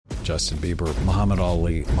Justin Bieber, Muhammad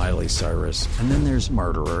Ali, Miley Cyrus. And then there's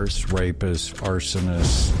murderers, rapists,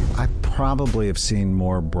 arsonists. I probably have seen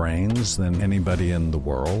more brains than anybody in the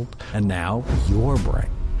world. And now, your brain.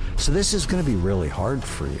 So this is going to be really hard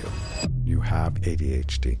for you. You have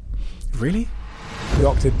ADHD. Really?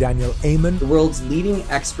 Dr. Daniel Amen, the world's leading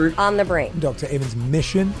expert on the brain. Dr. Amen's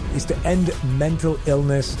mission is to end mental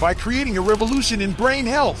illness by creating a revolution in brain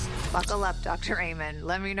health. Buckle up, Dr. Amen.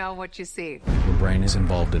 Let me know what you see. Your brain is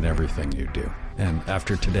involved in everything you do. And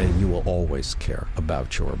after today, you will always care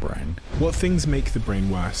about your brain. What things make the brain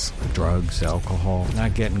worse? Drugs, alcohol,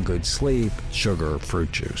 not getting good sleep, sugar,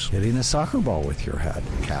 fruit juice, hitting a soccer ball with your head,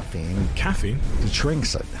 caffeine. Caffeine? It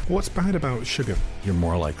shrinks it. What's bad about sugar? You're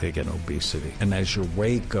more likely to get obesity. And as your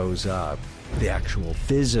weight goes up, the actual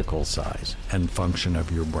physical size and function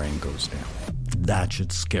of your brain goes down. That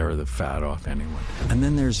should scare the fat off anyone. And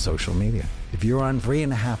then there's social media. If you're on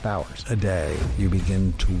 3.5 hours a day, you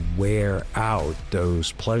begin to wear out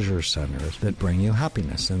those pleasure centers that bring you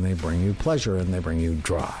happiness, and they bring you pleasure, and they bring you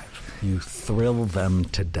drive. You thrill them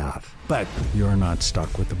to death. But you're not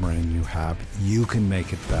stuck with the brain you have. You can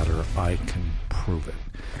make it better. I can prove it.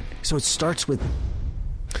 So it starts with...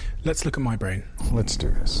 Let's look at my brain. Let's do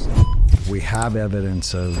this. We have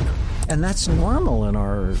evidence of... And that's normal in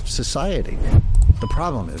our society. The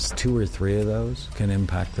problem is 2 or 3 of those can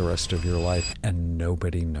impact the rest of your life, and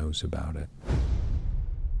nobody knows about it.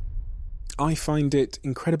 I find it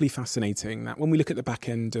incredibly fascinating that when we look at the back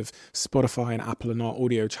end of Spotify and Apple and our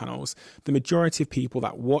audio channels, the majority of people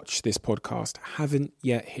that watch this podcast haven't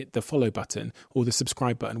yet hit the follow button or the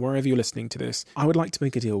subscribe button, wherever you're listening to this. I would like to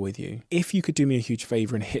make a deal with you. If you could do me a huge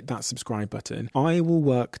favor and hit that subscribe button, I will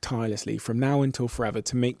work tirelessly from now until forever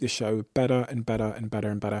to make the show better and better and better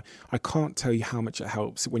and better. I can't tell you how much it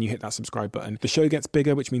helps when you hit that subscribe button. The show gets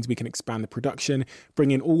bigger, which means we can expand the production, bring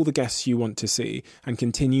in all the guests you want to see, and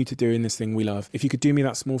continue to doing this thing we love. If you could do me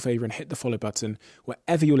that small favor and hit the follow button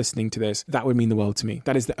wherever you're listening to this, that would mean the world to me.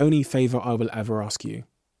 That is the only favor I will ever ask you.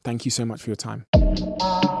 Thank you so much for your time.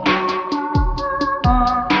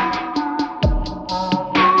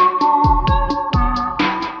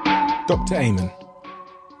 Dr. Amen,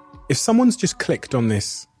 if someone's just clicked on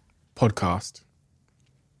this podcast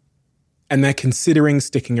and they're considering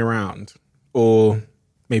sticking around or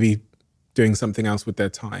maybe doing something else with their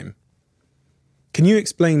time, can you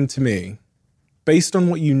explain to me, based on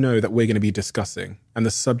what you know that we're going to be discussing and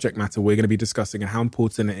the subject matter we're going to be discussing and how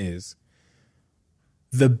important it is,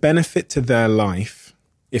 the benefit to their life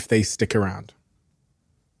if they stick around?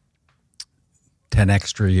 10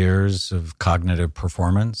 extra years of cognitive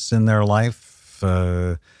performance in their life,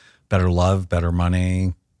 better love, better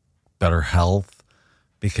money, better health,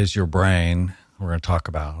 because your brain, we're going to talk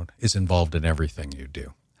about, is involved in everything you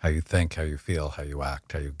do. How you think, how you feel, how you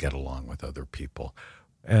act, how you get along with other people.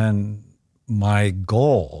 And my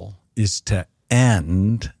goal is to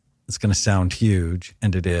end, it's going to sound huge,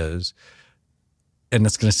 and it is, and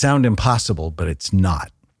it's going to sound impossible, but it's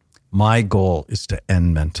not. My goal is to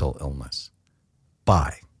end mental illness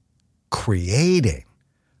by creating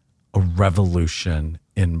a revolution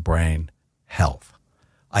in brain health.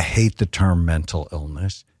 I hate the term mental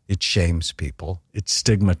illness. It shames people. It's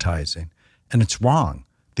stigmatizing, and it's wrong.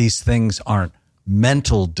 These things aren't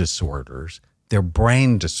mental disorders. They're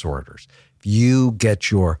brain disorders. If you get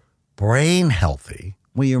your brain healthy,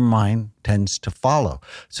 well, your mind tends to follow.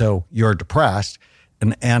 So you're depressed.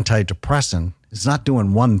 An antidepressant is not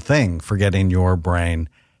doing one thing for getting your brain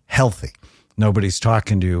healthy. Nobody's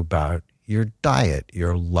talking to you about your diet,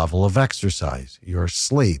 your level of exercise, your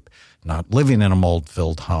sleep, not living in a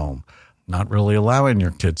mold-filled home, not really allowing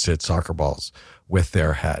your kids to hit soccer balls with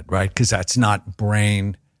their head, right? Because that's not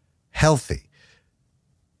brain healthy.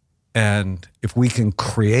 And if we can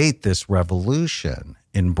create this revolution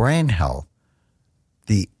in brain health,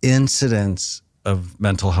 the incidence of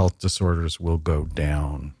mental health disorders will go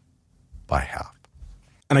down by half.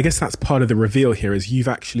 And I guess that's part of the reveal here is you've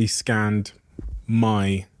actually scanned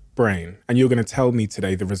my brain. And you're going to tell me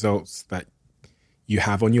today the results that you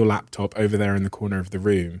have on your laptop over there in the corner of the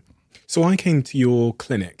room. So I came to your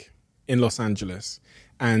clinic in Los Angeles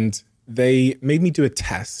and they made me do a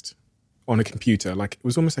test on a computer, like it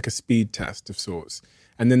was almost like a speed test of sorts.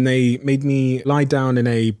 And then they made me lie down in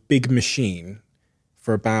a big machine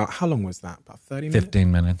for about, how long was that? About 30 minutes?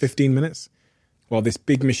 15 minutes. 15 minutes? While this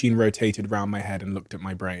big machine rotated around my head and looked at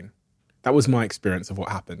my brain. That was my experience of what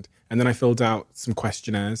happened. And then I filled out some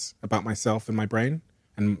questionnaires about myself and my brain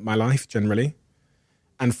and my life generally.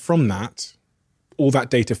 And from that, all that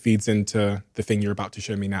data feeds into the thing you're about to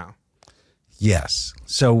show me now. Yes.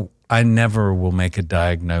 So I never will make a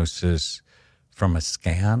diagnosis from a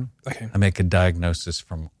scan. Okay. I make a diagnosis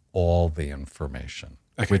from all the information,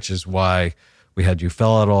 Okay. which is why we had you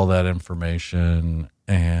fill out all that information,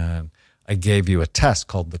 and I gave you a test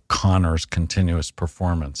called the Connors Continuous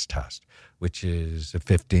Performance Test, which is a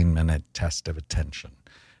 15-minute test of attention.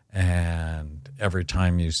 And every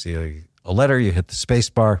time you see a letter, you hit the space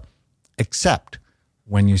bar, except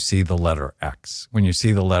when you see the letter X. When you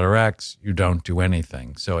see the letter X, you don't do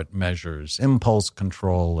anything. So it measures impulse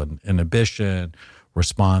control and inhibition,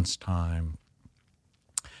 response time.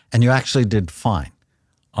 And you actually did fine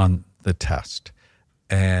on the test.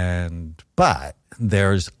 But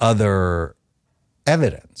there's other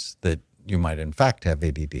evidence that you might in fact have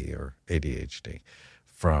ADD or ADHD,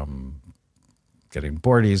 from getting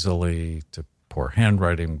bored easily to poor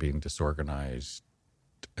handwriting, being disorganized,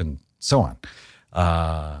 and so on.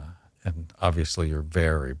 And obviously you're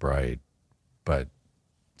very bright, but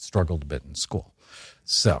struggled a bit in school.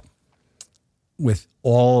 So with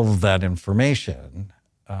all of that information,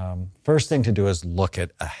 first thing to do is look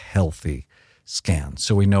at a healthy scan.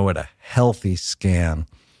 So we know what a healthy scan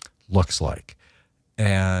looks like.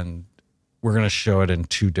 And we're going to show it in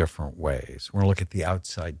two different ways. We're going to look at the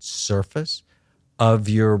outside surface of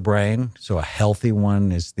your brain. So a healthy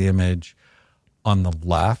one is the image on the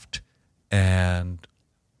left. And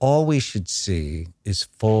all we should see is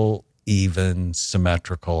full, even,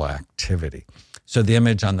 symmetrical activity. So the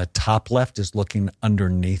image on the top left is looking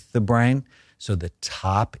underneath the brain. So the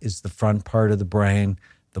top is the front part of the brain.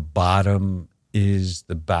 The bottom is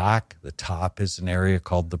the back. The top is an area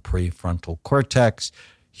called the prefrontal cortex.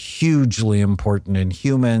 Hugely important in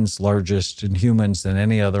humans, largest in humans than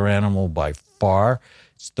any other animal by far.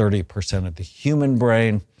 It's 30% of the human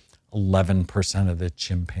brain, 11% of the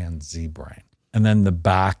chimpanzee brain. And then the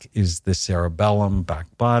back is the cerebellum, back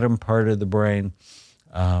bottom part of the brain.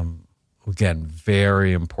 Again,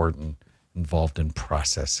 very important, involved in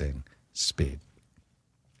processing speed.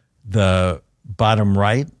 The bottom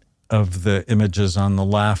right of the images on the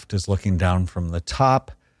left is looking down from the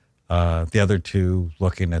top. The other two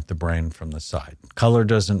looking at the brain from the side. Color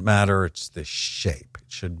doesn't matter. It's the shape. It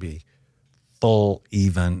should be full,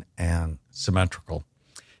 even, and symmetrical.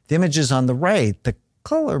 The images on the right, the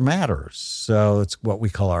color matters. So it's what we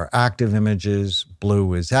call our active images.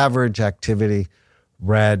 Blue is average activity.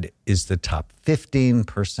 Red is the top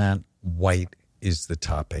 15%. White is the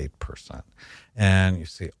top 8%. And you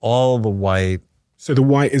see all the white. So the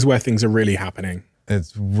white is where things are really happening.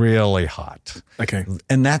 It's really hot. Okay.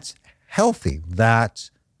 And that's healthy.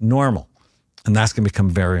 That's normal. And that's going to become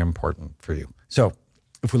very important for you. So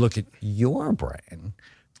if we look at your brain,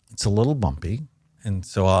 it's a little bumpy. And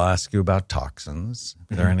so I'll ask you about toxins.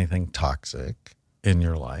 Is there anything toxic in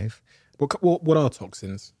your life? What are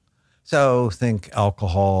toxins? So think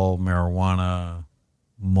alcohol, marijuana,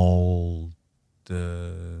 mold,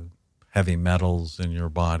 heavy metals in your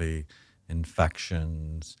body,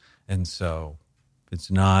 infections. And so if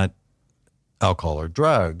it's not alcohol or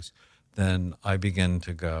drugs, then I begin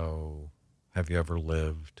to go, have you ever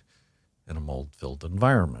lived in a mold-filled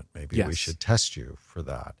environment? Maybe we Yes. should test you for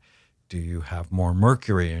that. Do you have more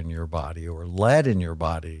mercury in your body or lead in your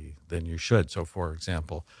body than you should? So, for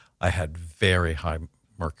example, I had very high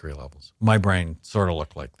mercury levels. My brain sort of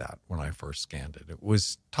looked like that when I first scanned it. It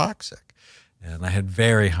was toxic. And I had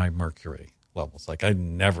very high mercury levels. Like I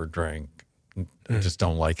never drank. I just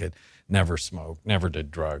don't like it. Never smoked, never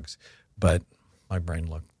did drugs. But my brain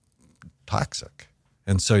looked toxic.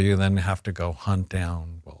 And so you then have to go hunt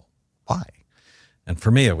down, well, why? And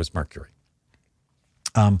for me, it was mercury.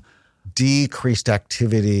 Decreased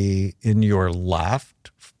activity in your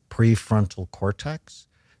left prefrontal cortex.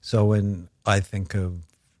 So when I think of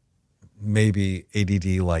maybe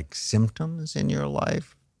ADD-like symptoms in your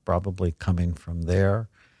life, probably coming from there,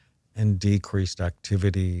 and decreased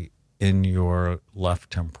activity in your left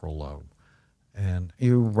temporal lobe. And are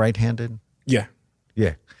you right-handed? Yeah.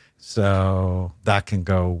 Yeah. So that can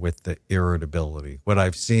go with the irritability. What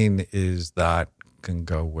I've seen is that can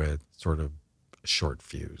go with sort of short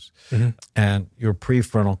fuse. Mm-hmm. And your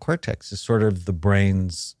prefrontal cortex is sort of the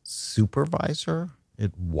brain's supervisor.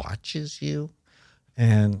 It watches you.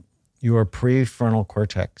 And your prefrontal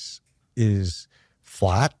cortex is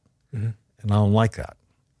flat, and I don't like that.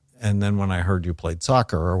 And then when I heard you played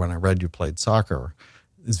soccer, or when I read you played soccer,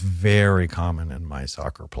 it's very common in my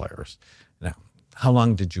soccer players. Now, how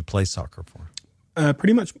long did you play soccer for?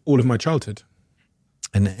 Pretty much all of my childhood.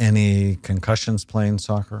 And any concussions playing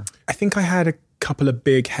soccer? I think I had a couple of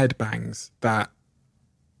big head bangs that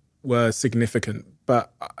were significant,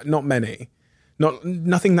 but not many.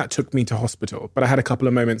 Nothing that took me to hospital, but I had a couple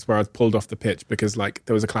of moments where I was pulled off the pitch because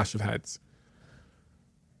there was a clash of heads.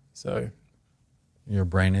 So your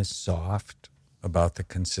brain is soft about the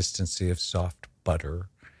consistency of soft butter.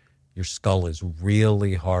 Your skull is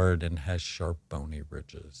really hard and has sharp bony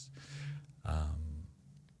ridges.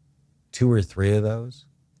 2 or 3 of those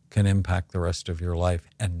can impact the rest of your life,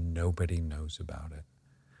 and nobody knows about it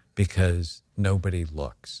because nobody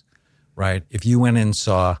looks, right? If you went and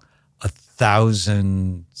saw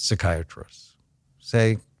 1,000 psychiatrists,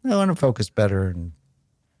 say, I want to focus better and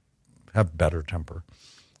have better temper.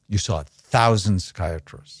 You saw 1,000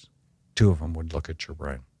 psychiatrists, 2 of them would look at your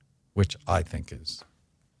brain, which I think is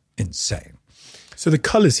insane. So the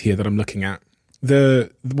colors here that I'm looking at,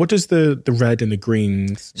 what does the red and the green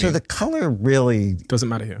mean? So the color really doesn't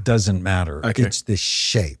matter here. Doesn't matter. Okay. It's the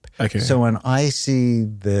shape. Okay. So when I see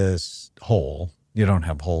this hole, you don't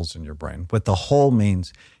have holes in your brain. What the hole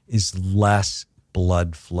means is less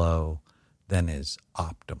blood flow than is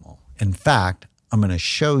optimal. In fact, I'm going to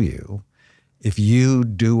show you, if you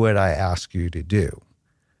do what I ask you to do,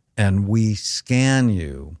 and we scan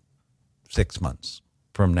you 6 months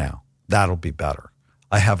from now, that'll be better.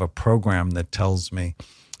 I have a program that tells me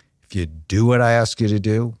if you do what I ask you to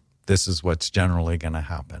do, this is what's generally going to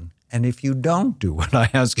happen. And if you don't do what I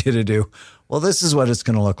ask you to do, well, this is what it's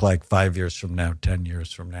going to look like 5 years from now, 10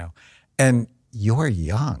 years from now. And you're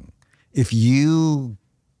young. If you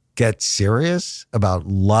get serious about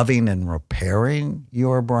loving and repairing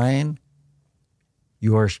your brain,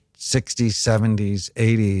 your 60s, 70s,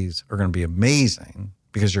 80s are going to be amazing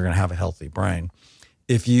because you're going to have a healthy brain.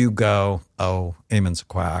 If you go, oh, Eamon's a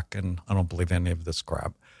quack and I don't believe any of this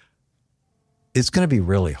crap, it's going to be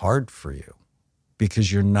really hard for you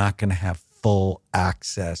because you're not going to have full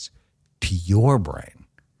access to your brain.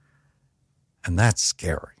 And that's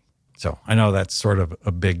scary. So I know that's sort of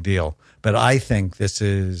a big deal, but I think this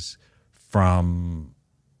is from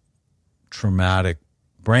traumatic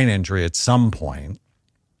brain injury at some point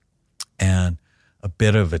and a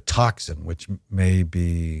bit of a toxin, which may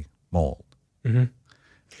be mold. Mm-hmm.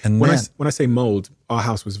 And when I say mold, our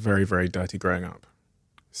house was very, very dirty growing up.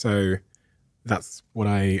 So that's what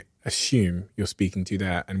I assume you're speaking to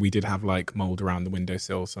there. And we did have like mold around the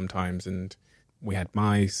windowsill sometimes, and we had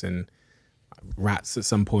mice and rats at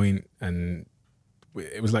some point, and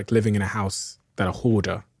it was like living in a house that a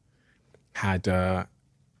hoarder had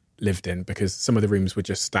lived in because some of the rooms were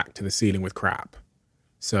just stacked to the ceiling with crap.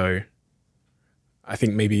 So I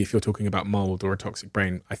think maybe if you're talking about mold or a toxic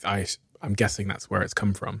brain, I'm guessing that's where it's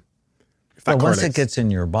come from. But once it gets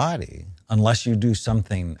in your body, unless you do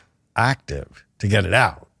something active to get it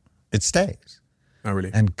out, it stays. Oh,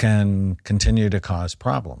 really? And can continue to cause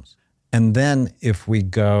problems. And then if we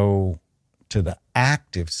go to the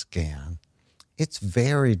active scan, it's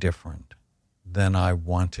very different than I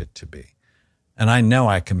want it to be. And I know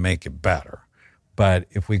I can make it better. But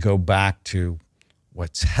if we go back to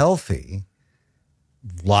what's healthy,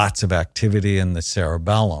 lots of activity in the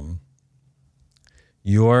cerebellum,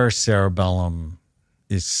 your cerebellum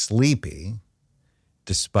is sleepy,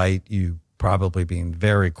 despite you probably being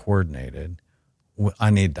very coordinated. I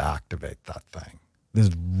need to activate that thing. This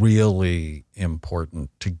is really important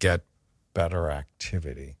to get better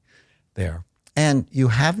activity there. And you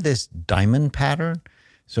have this diamond pattern.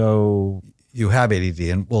 So you have ADD,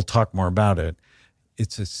 and we'll talk more about it.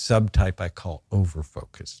 It's a subtype I call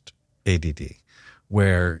overfocused ADD,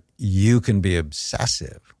 where you can be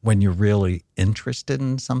obsessive when you're really interested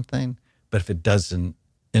in something, but if it doesn't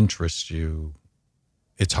interest you,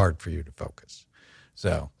 it's hard for you to focus.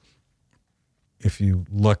 So if you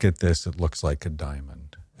look at this, it looks like a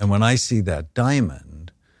diamond. And when I see that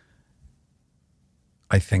diamond,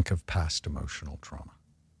 I think of past emotional trauma.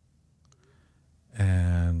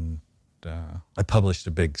 And I published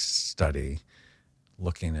a big study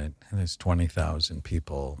looking at, and there's 20,000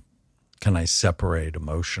 people. Can I separate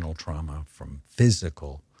emotional trauma from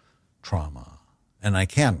physical trauma? And I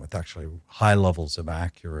can, with actually high levels of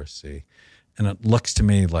accuracy. And it looks to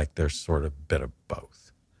me like there's sort of a bit of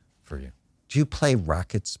both for you. Do you play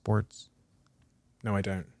racket sports? No, I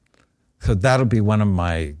don't. So that'll be one of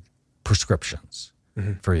my prescriptions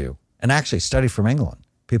for you. And actually, study from England.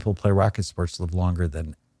 People who play racket sports live longer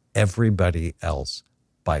than everybody else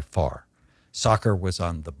by far. Soccer was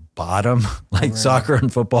on the bottom, soccer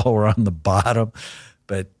and football were on the bottom,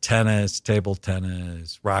 but tennis, table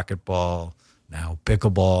tennis, racquetball, now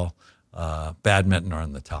pickleball, badminton are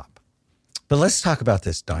on the top. But let's talk about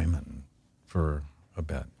this diamond for a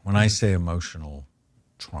bit. When I say emotional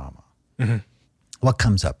trauma, what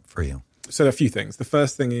comes up for you? So there are a few things. The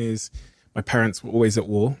first thing is my parents were always at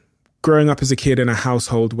war. Growing up as a kid in a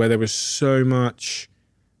household where there was so much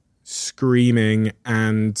screaming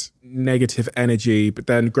and negative energy, but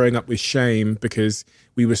then growing up with shame because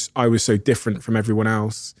I was so different from everyone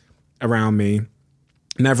else. around me,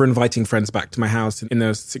 never inviting friends back to my house in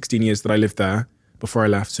those 16 years that I lived there before I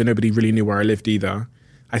left. So nobody really knew where I lived either.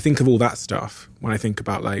 I think of all that stuff when I think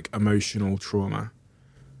about like emotional trauma.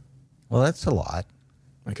 Well, that's a lot.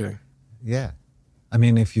 Okay. Yeah. I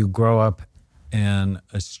mean, if you grow up in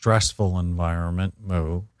a stressful environment,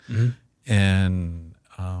 in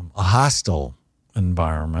a hostile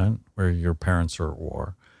environment where your parents are at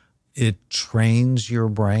war, it trains your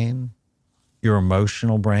brain, your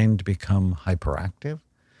emotional brain, to become hyperactive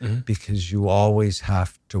because you always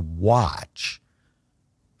have to watch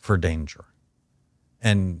for danger.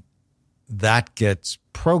 And that gets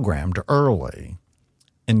programmed early.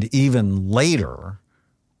 And even later,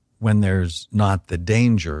 when there's not the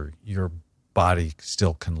danger, your body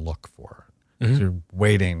still can look for it. So you're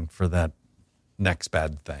waiting for that next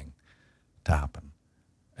bad thing to happen.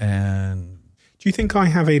 And do you think I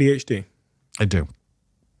have ADHD? I do.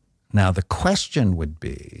 Now, the question would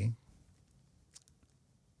be,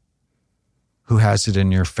 who has it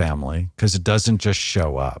in your family? Because it doesn't just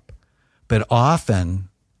show up. But often,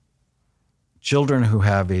 children who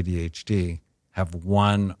have ADHD have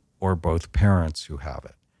one or both parents who have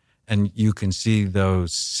it. And you can see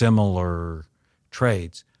those similar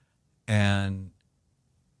traits. And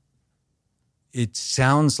it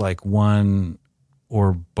sounds like one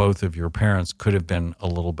or both of your parents could have been a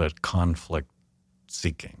little bit conflict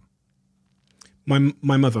seeking.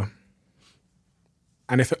 My mother.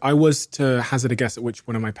 And if I was to hazard a guess at which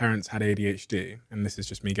one of my parents had ADHD, and this is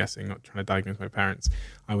just me guessing, not trying to diagnose my parents,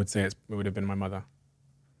 I would say it would have been my mother.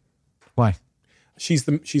 Why? She's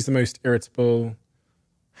the most irritable.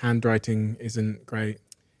 Handwriting isn't great.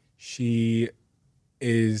 She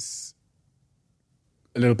is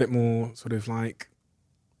a little bit more sort of like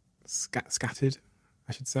scattered,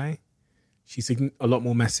 I should say. She's a lot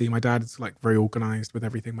more messy. My dad's like very organized with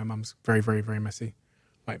everything. My mum's very, very, very messy,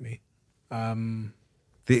 like me.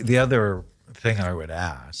 The other thing I would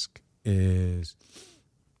ask is,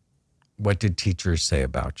 what did teachers say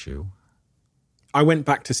about you? I went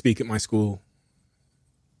back to speak at my school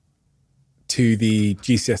to the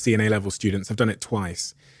GCSE and A-level students. I've done it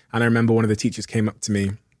twice. And I remember one of the teachers came up to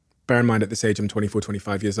me, bear in mind at this age I'm 24,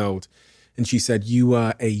 25 years old, and she said, "You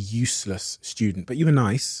were a useless student, but you were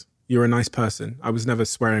nice. You were a nice person. I was never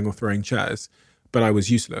swearing or throwing chairs, but I was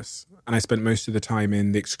useless." And I spent most of the time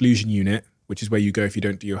in the exclusion unit, which is where you go if you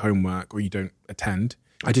don't do your homework or you don't attend.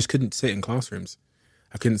 I just couldn't sit in classrooms.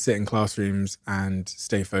 I couldn't sit in classrooms and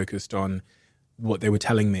stay focused on what they were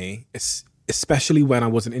telling me, especially when I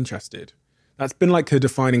wasn't interested. That's been like a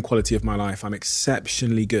defining quality of my life. I'm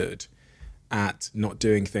exceptionally good at not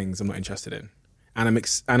doing things I'm not interested in. And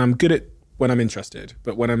I'm good at when I'm interested,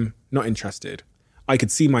 but when I'm not interested, I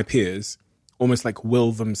could see my peers almost like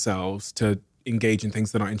will themselves to engage in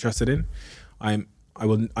things they're not interested in. I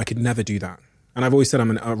could never do that. And I've always said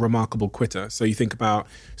I'm a remarkable quitter. So you think about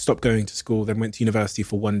stopped going to school, then went to university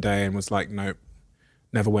for one day and was like, nope,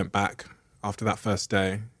 never went back after that first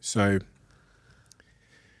day. So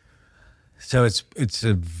it's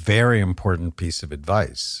a very important piece of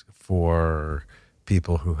advice for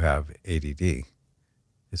people who have ADD,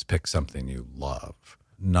 is pick something you love,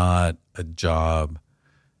 not a job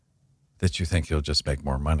that you think you'll just make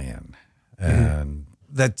more money in. And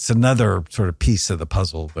that's another sort of piece of the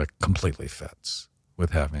puzzle that completely fits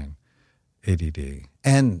with having ADD.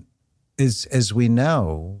 And as we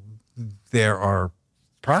know, there are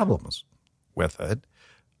problems with it,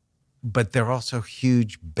 but there are also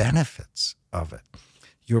huge benefits of it.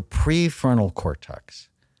 Your prefrontal cortex,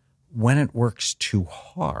 when it works too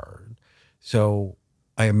hard, so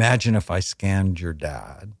I imagine if I scanned your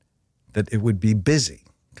dad, that it would be busy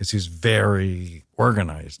because he's very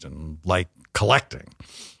organized and like collecting.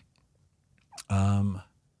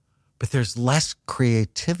 But there's less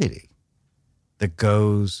creativity that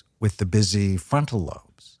goes with the busy frontal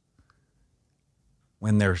lobes.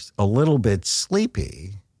 When they're a little bit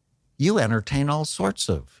sleepy, you entertain all sorts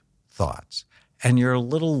of thoughts, and you're a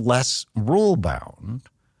little less rule-bound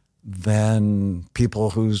than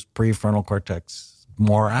people whose prefrontal cortex is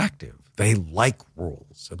more active. They like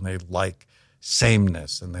rules, and they like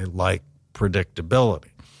sameness, and they like predictability.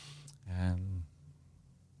 And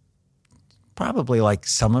probably like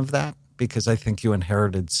some of that, because I think you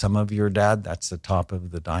inherited some of your dad. That's the top of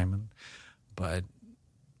the diamond. But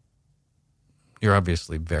you're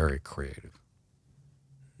obviously very creative.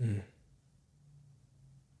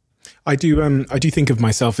 I do think of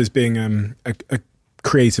myself as being a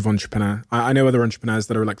creative entrepreneur. I know other entrepreneurs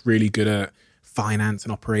that are like really good at finance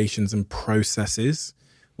and operations and processes,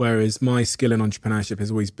 whereas my skill in entrepreneurship has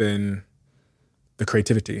always been the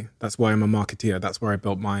creativity. That's why I'm a marketeer. That's where I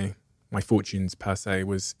built my my fortunes per se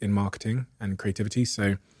was in marketing and creativity.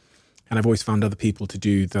 So, and I've always found other people to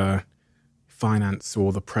do the finance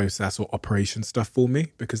or the process or operation stuff for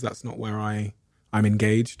me, because that's not where I'm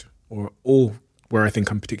engaged or where I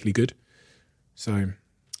think I'm particularly good. So,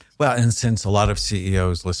 well, and since a lot of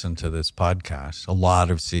CEOs listen to this podcast, a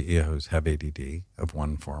lot of CEOs have ADD of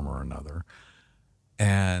one form or another,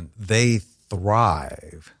 and they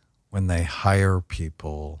thrive when they hire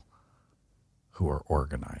people who are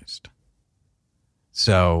organized.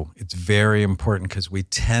 So it's very important, because we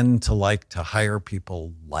tend to like to hire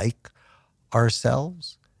people like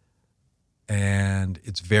ourselves. And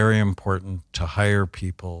it's very important to hire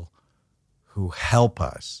people who help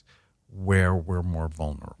us where we're more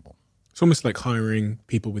vulnerable. It's almost like hiring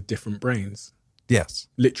people with different brains. Yes.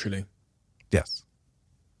 Literally. Yes.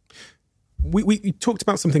 We talked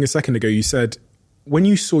about something a second ago. You said when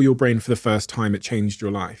you saw your brain for the first time, it changed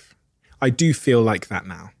your life. I do feel like that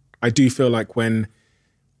now. I do feel like when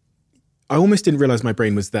I almost didn't realize my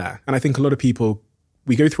brain was there. And I think a lot of people,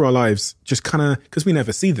 we go through our lives just kind of, because we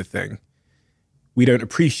never see the thing, we don't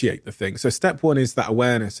appreciate the thing. So step one is that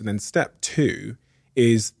awareness. And then step two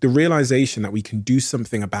is the realization that we can do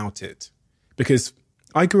something about it. Because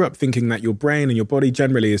I grew up thinking that your brain and your body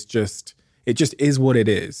generally is just, it just is what it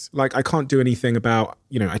is. Like I can't do anything about,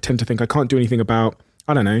 I tend to think I can't do anything about,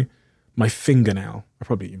 I don't know, my fingernail.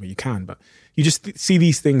 Probably you can, but you just see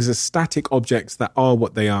these things as static objects that are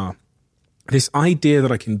what they are. This idea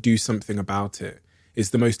that I can do something about it is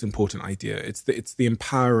the most important idea. It's the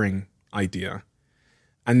empowering idea.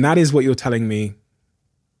 And that is what you're telling me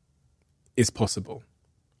is possible.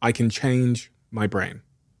 I can change my brain.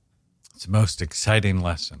 It's the most exciting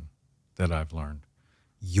lesson that I've learned.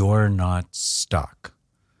 You're not stuck.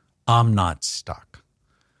 I'm not stuck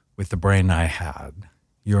with the brain I had.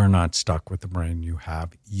 You're not stuck with the brain you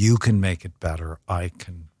have. You can make it better. I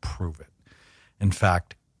can prove it. In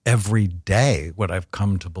fact, every day, what I've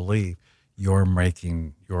come to believe, you're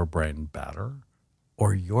making your brain better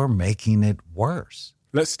or you're making it worse.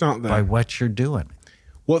 Let's start there. By what you're doing.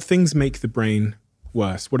 What things make the brain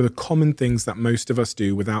worse? What are the common things that most of us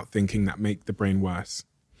do without thinking that make the brain worse?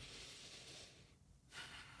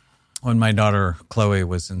 When my daughter Chloe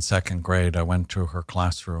was in second grade, I went to her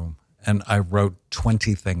classroom and I wrote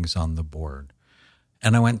 20 things on the board.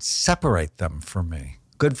 And I went, separate them for me.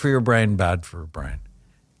 Good for your brain, bad for your brain.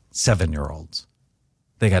 7-year-olds.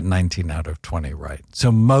 They got 19 out of 20 right.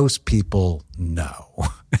 So most people know.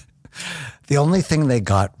 The only thing they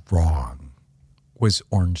got wrong was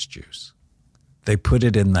orange juice. They put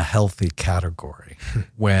it in the healthy category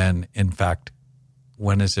when, in fact,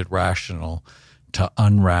 when is it rational to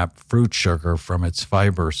unwrap fruit sugar from its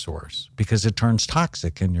fiber source? Because it turns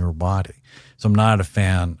toxic in your body. So I'm not a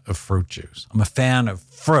fan of fruit juice. I'm a fan of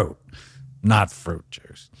fruit, not fruit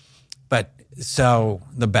juice. But so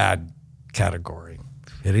the bad category,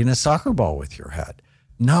 hitting a soccer ball with your head.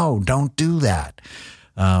 No, don't do that.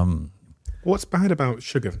 What's bad about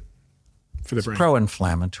sugar for the brain?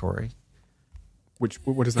 Pro-inflammatory. What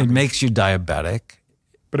does that It mean? makes you diabetic.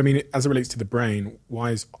 But I mean, as it relates to the brain,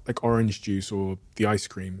 why is like orange juice or the ice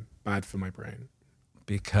cream bad for my brain?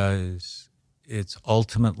 Because it's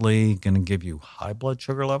ultimately going to give you high blood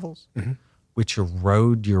sugar levels, which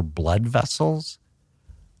erode your blood vessels,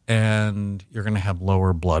 and you're going to have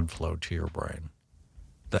lower blood flow to your brain.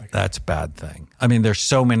 That's a bad thing. I mean, there's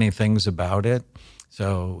so many things about it.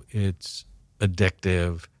 So it's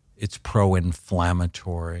addictive. It's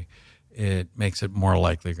pro-inflammatory. It makes it more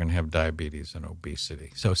likely you're going to have diabetes and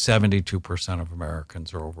obesity. So 72% of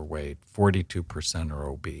Americans are overweight, 42% are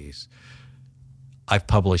obese. I've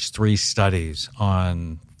published 3 studies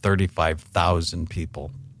on 35,000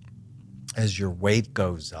 people. As your weight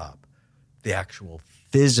goes up, the actual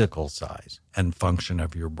physical size and function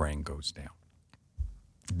of your brain goes down.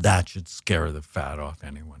 That should scare the fat off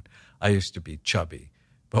anyone. I used to be chubby,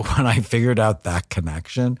 but when I figured out that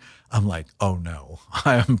connection, I'm like, oh no,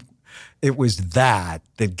 it was that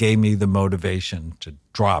gave me the motivation to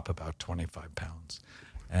drop about 25 pounds.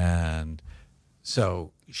 And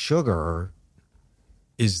so sugar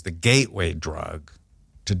is the gateway drug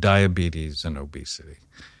to diabetes and obesity.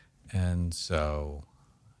 And so,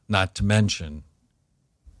 not to mention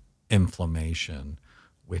inflammation,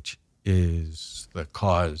 which is the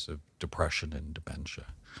cause of depression and dementia.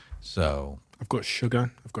 So I've got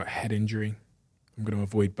sugar, I've got head injury. I'm going to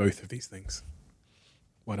avoid both of these things.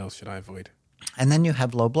 What else should I avoid? And then you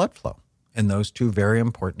have low blood flow in those 2 very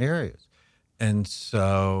important areas. And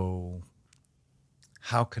so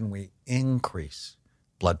how can we increase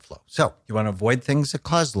blood flow? So you want to avoid things that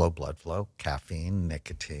cause low blood flow: caffeine,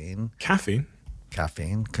 nicotine. Caffeine?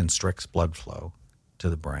 Caffeine constricts blood flow to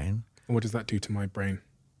the brain. And what does that do to my brain?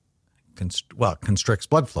 Constricts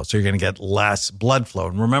blood flow. So you're going to get less blood flow.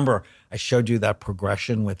 And remember, I showed you that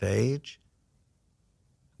progression with age.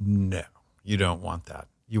 No, you don't want that.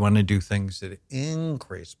 You want to do things that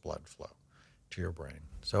increase blood flow to your brain.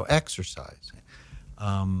 So exercise.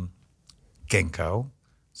 Ginkgo.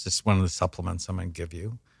 It's just one of the supplements I'm going to give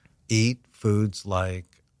you. Eat foods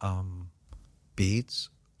like beets,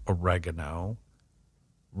 oregano,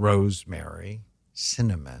 rosemary,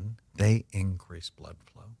 cinnamon. They increase blood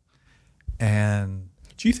flow. And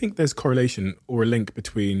do you think there's correlation or a link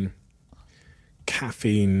between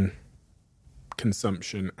caffeine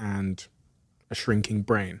consumption and a shrinking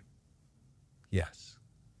brain? Yes.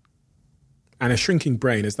 And a shrinking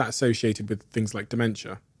brain, is that associated with things like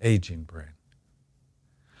dementia? Aging brain.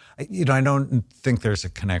 I don't think there's a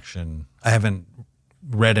connection. I haven't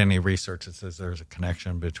read any research that says there's a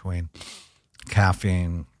connection between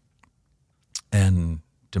caffeine and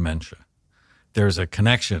dementia. There's a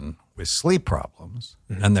connection with sleep problems,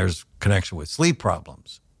 and there's connection with sleep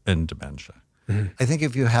problems and dementia. I think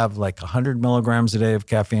if you have like 100 milligrams a day of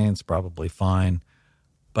caffeine, it's probably fine.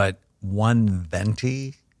 But one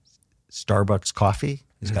venti Starbucks coffee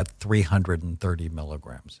has got 330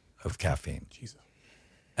 milligrams of caffeine. Jesus.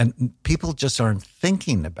 And people just aren't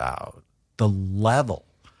thinking about the level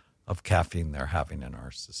of caffeine they're having in our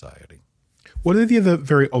society. What are the other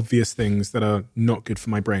very obvious things that are not good for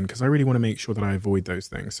my brain? Because I really want to make sure that I avoid those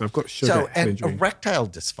things. So I've got sugar, head injury. Erectile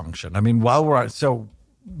dysfunction. I mean,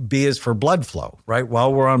 B is for blood flow, right?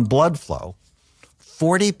 While we're on blood flow,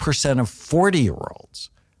 40% of 40-year-olds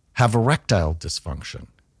have erectile dysfunction.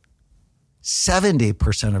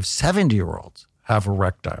 70% of 70-year-olds have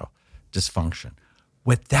erectile dysfunction.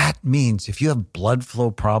 What that means, if you have blood flow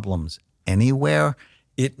problems anywhere,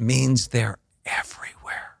 it means they're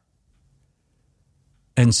everywhere.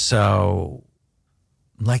 And so,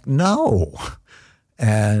 no.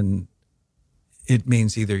 And it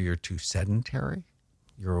means either you're too sedentary,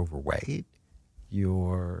 you're overweight,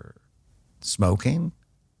 you're smoking,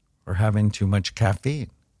 or having too much caffeine,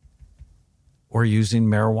 or using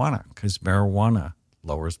marijuana, because marijuana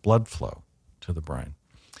lowers blood flow to the brain.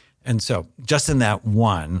 And so just in that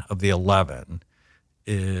one of the 11,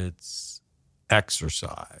 it's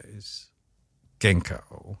exercise,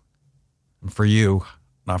 ginkgo, and for you,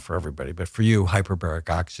 not for everybody, but for you, hyperbaric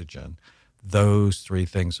oxygen. Those three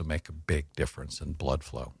things will make a big difference in blood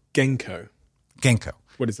flow. Ginkgo.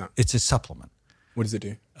 What is that? It's a supplement. What does it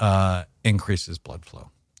do? Increases blood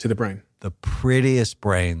flow. To the brain? The prettiest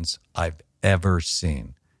brains I've ever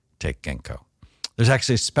seen take ginkgo. There's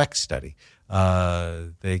actually a SPEC study.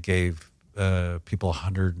 They gave people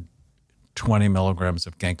 120 milligrams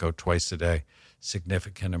of ginkgo twice a day,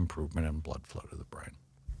 significant improvement in blood flow to the brain.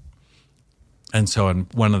 And so in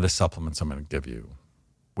one of the supplements I'm going to give you,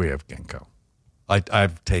 we have ginkgo.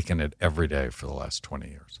 I've taken it every day for the last 20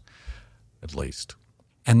 years, at least.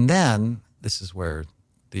 And then, this is where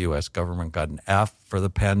the U.S. government got an F for the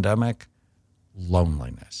pandemic,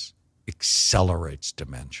 loneliness accelerates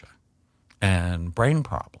dementia and brain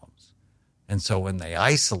problems. And so when they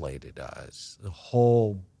isolated us, the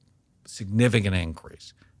whole significant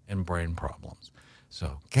increase in brain problems.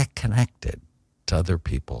 So get connected to other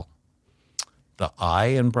people. The I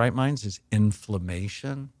in Bright Minds is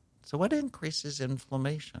inflammation. So what increases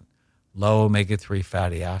inflammation? Low omega-3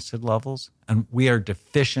 fatty acid levels. And we are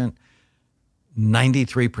deficient.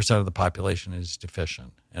 93% of the population is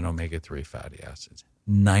deficient in omega-3 fatty acids.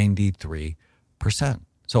 93%.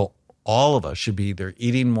 So all of us should be either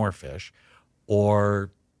eating more fish or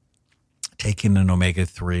taking an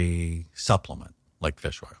omega-3 supplement like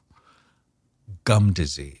fish oil. Gum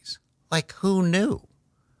disease. Like, who knew?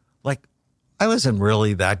 Like, I wasn't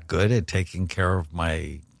really that good at taking care of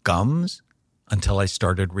my gums until I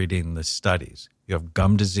started reading the studies. You have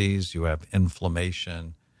gum disease, you have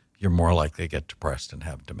inflammation, you're more likely to get depressed and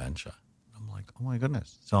have dementia. I'm like, oh my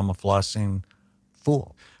goodness. So I'm a flossing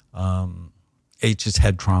fool. H is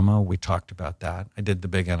head trauma. We talked about that. I did the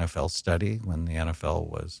big NFL study when the NFL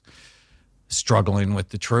was struggling with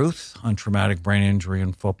the truth on traumatic brain injury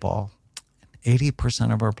in football.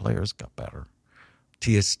 80% of our players got better.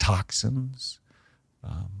 T is toxins,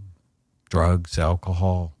 drugs,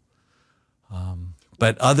 alcohol,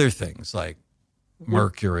 but other things like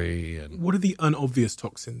mercury and what are the unobvious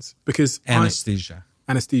toxins? Because anesthesia.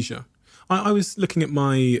 I was looking at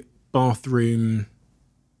my bathroom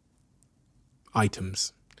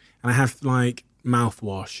items, and I have like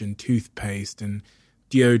mouthwash and toothpaste and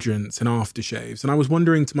deodorants and aftershaves, and I was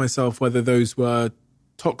wondering to myself whether those were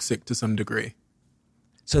toxic to some degree.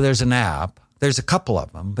 So there's an app. There's a couple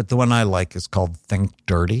of them, but the one I like is called Think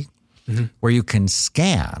Dirty, where you can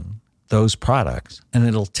scan those products, and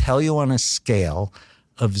it'll tell you on a scale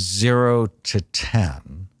of 0 to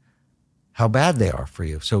 10 how bad they are for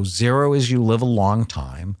you. So 0 is you live a long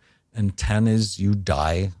time, and 10 is you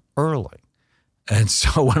die early. And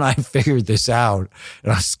so when I figured this out,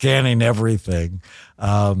 and I was scanning everything,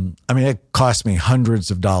 it cost me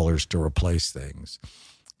hundreds of dollars to replace things.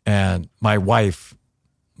 And my wife,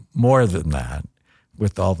 more than that,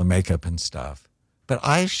 with all the makeup and stuff. But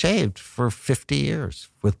I shaved for 50 years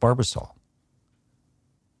with Barbasol.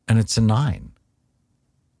 And it's a 9,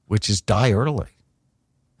 which is die early.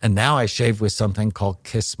 And now I shave with something called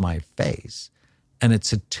Kiss My Face, and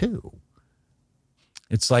it's a 2.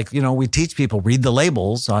 It's like, we teach people, read the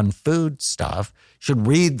labels on food stuff. You should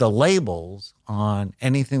read the labels on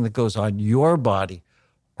anything that goes on your body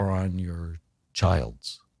or on your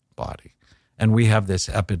child's body. And we have this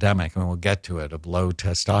epidemic, and we'll get to it, of low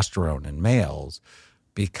testosterone in males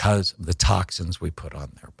because of the toxins we put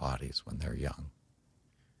on their bodies when they're young.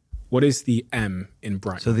 What is the M in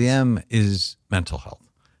brightness? So the M is mental health.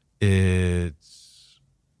 It's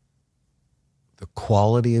the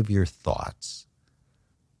quality of your thoughts,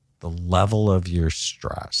 the level of your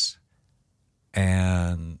stress,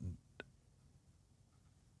 and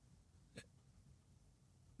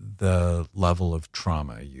the level of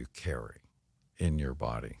trauma you carry in your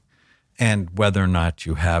body, and whether or not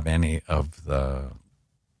you have any of the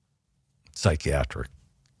psychiatric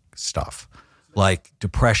stuff. Like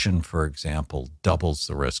depression, for example, doubles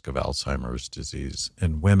the risk of Alzheimer's disease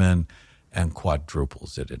in women and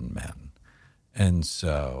quadruples it in men. And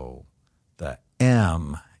so the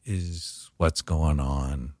M is what's going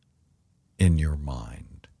on in your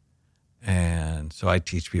mind. And so I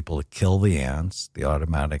teach people to kill the ants, the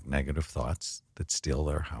automatic negative thoughts that steal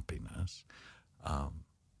their happiness,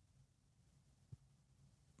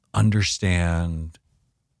 understand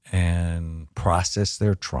and process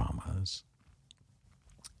their traumas,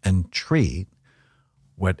 and treat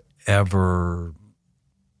whatever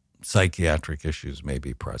psychiatric issues may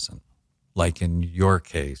be present. Like in your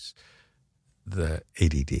case, the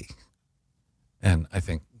ADD. And I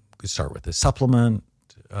think we start with a supplement,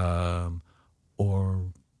 or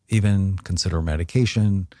even consider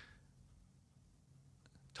medication,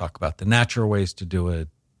 talk about the natural ways to do it,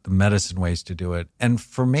 the medicine ways to do it. And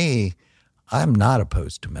for me, I'm not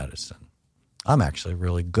opposed to medicine. I'm actually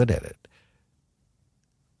really good at it.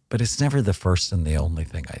 But it's never the first and the only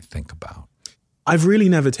thing I think about. I've really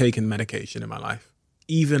never taken medication in my life.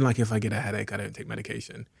 Even like if I get a headache, I don't take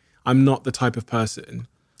medication. I'm not the type of person.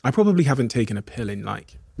 I probably haven't taken a pill in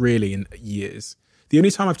in years. The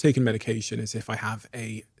only time I've taken medication is if I have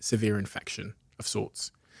a severe infection of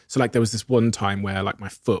sorts. So there was this one time where my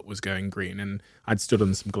foot was going green and I'd stood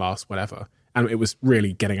on some glass, whatever, and it was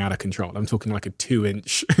really getting out of control. I'm talking like a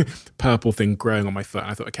 2-inch purple thing growing on my foot.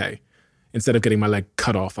 And I thought, okay, instead of getting my leg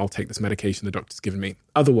cut off, I'll take this medication the doctor's given me.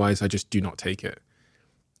 Otherwise, I just do not take it.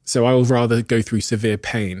 So I will rather go through severe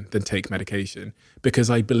pain than take medication because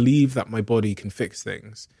I believe that my body can fix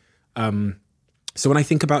things. So when I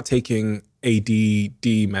think about taking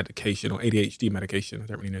ADD medication or ADHD medication, I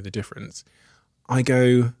don't really know the difference. I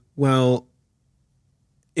go, well,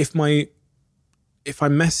 if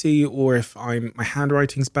I'm messy or if my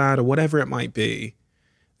handwriting's bad or whatever it might be,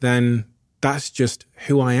 then that's just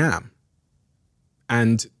who I am.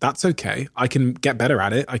 And that's okay. I can get better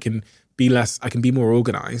at it. I can be more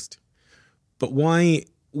organized. But why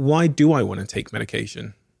do I want to take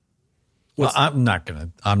medication? Well, I'm not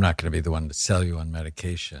gonna be the one to sell you on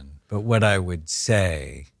medication. But what I would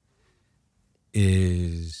say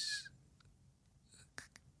is,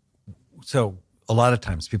 so a lot of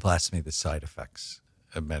times people ask me the side effects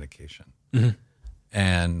of medication. Mm-hmm.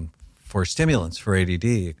 And for stimulants, for ADD,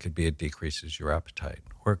 it could be it decreases your appetite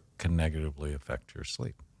or can negatively affect your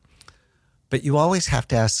sleep. But you always have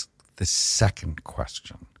to ask the second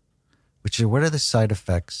question, which is, what are the side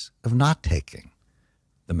effects of not taking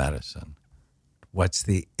the medicine? What's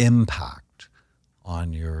the impact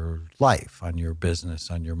on your life, on your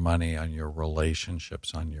business, on your money, on your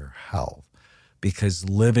relationships, on your health? Because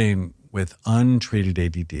living with untreated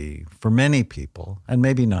ADD, for many people, and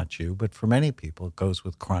maybe not you, but for many people, it goes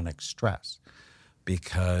with chronic stress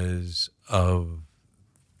because of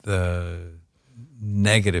the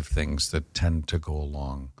negative things that tend to go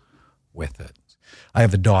along with it. I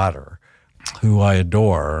have a daughter who I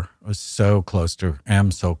adore, am so close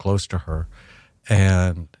to her.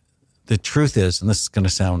 And the truth is, and this is going to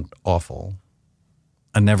sound awful,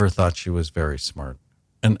 I never thought she was very smart.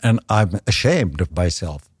 And I'm ashamed of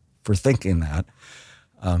myself for thinking that.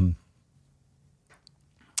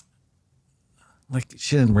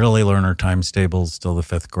 She didn't really learn her times tables till the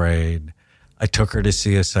 5th grade. I took her to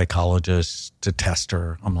see a psychologist to test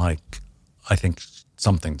her. I'm like, I think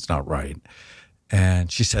something's not right.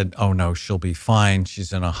 And she said, oh no, she'll be fine.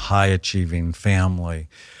 She's in a high achieving family.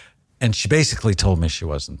 And she basically told me she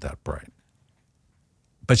wasn't that bright.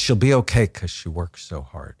 But she'll be okay because she works so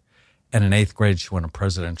hard. And in 8th grade, she won a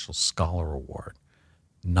Presidential Scholar Award,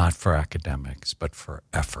 not for academics, but for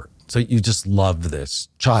effort. So you just love this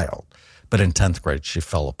child. But in 10th grade, she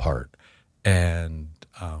fell apart. And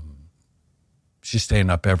she's staying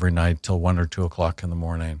up every night till 1 or 2 o'clock in the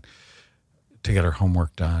morning to get her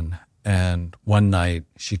homework done. And one night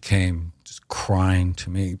she came just crying to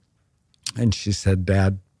me. And she said,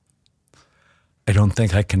 Dad, I don't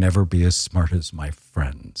think I can ever be as smart as my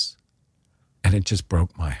friends. And it just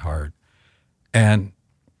broke my heart. And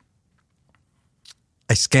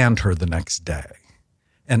I scanned her the next day.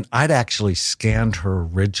 And I'd actually scanned her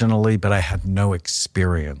originally, but I had no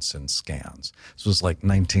experience in scans. This was like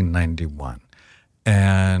 1991.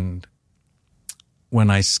 And when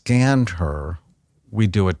I scanned her, we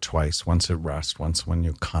do it twice, once at rest, once when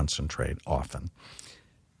you concentrate often.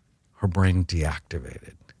 Her brain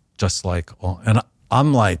deactivated, just like all. And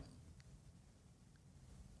I'm like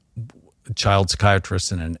a child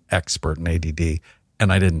psychiatrist and an expert in ADD,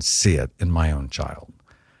 and I didn't see it in my own child.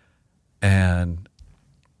 And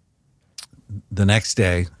the next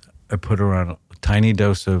day, I put her on a tiny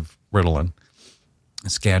dose of Ritalin,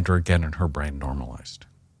 scanned her again, and her brain normalized.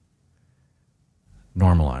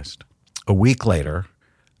 A week later,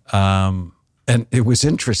 and it was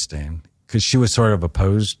interesting because she was sort of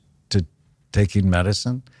opposed to taking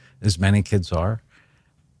medicine, as many kids are,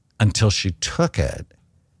 until she took it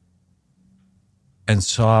and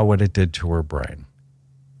saw what it did to her brain.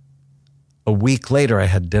 A week later, I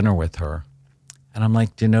had dinner with her, and I'm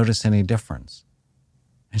like, do you notice any difference?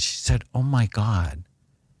 And she said, oh my God.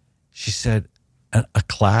 She said, a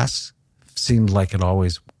class seemed like it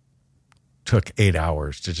always took 8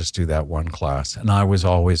 hours to just do that one class. And I was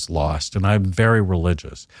always lost. And I'm very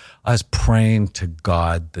religious. I was praying to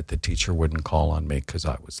God that the teacher wouldn't call on me because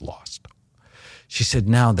I was lost. She said,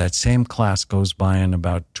 now that same class goes by in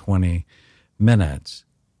about 20 minutes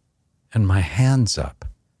and my hand's up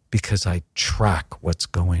because I track what's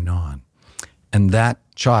going on. And that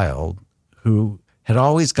child who had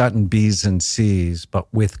always gotten B's and C's,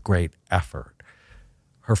 but with great effort,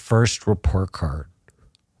 her first report card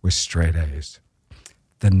was straight A's.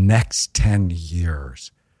 The next 10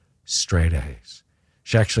 years, straight A's.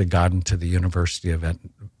 She actually got into the University of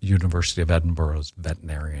Edinburgh's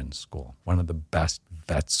veterinarian school, one of the best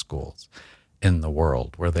vet schools in the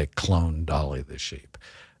world, where they clone Dolly the sheep.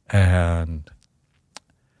 And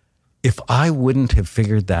if I wouldn't have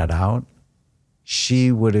figured that out,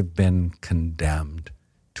 she would have been condemned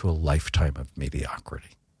to a lifetime of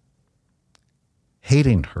mediocrity.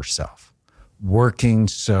 Hating herself, working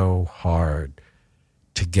so hard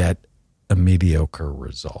to get a mediocre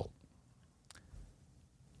result.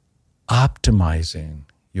 Optimizing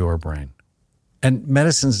your brain. And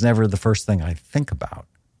medicine's never the first thing I think about,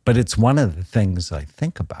 but it's one of the things I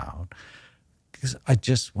think about because I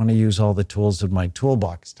just want to use all the tools in my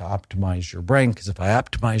toolbox to optimize your brain, because if I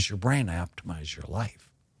optimize your brain, I optimize your life.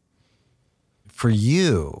 For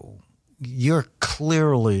you, you're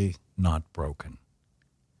clearly not broken.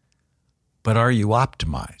 But are you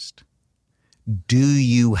optimized? Do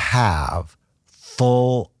you have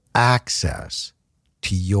full access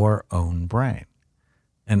to your own brain?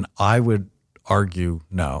 And I would argue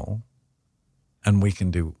no, and we can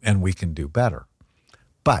do better.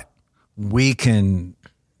 But we can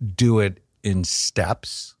do it in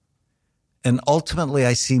steps. And ultimately,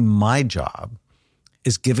 I see my job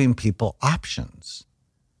is giving people options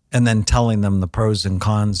and then telling them the pros and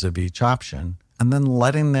cons of each option and then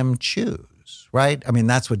letting them choose, right? I mean,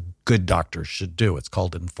 that's what good doctors should do. It's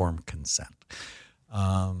called informed consent.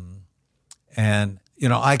 And, you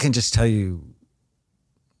know, I can just tell you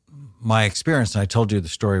my experience. I told you the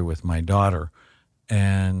story with my daughter,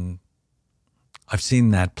 and I've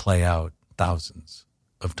seen that play out thousands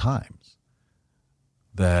of times,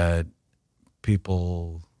 that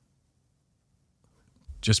people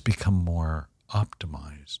just become more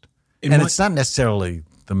optimized. And it's not necessarily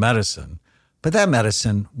the medicine, but that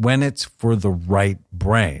medicine, when it's for the right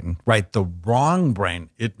brain, right, the wrong brain,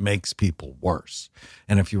 it makes people worse.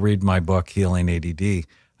 And if you read my book, Healing ADD,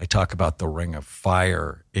 I talk about the ring of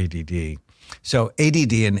fire ADD. So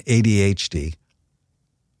ADD and ADHD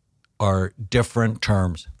are different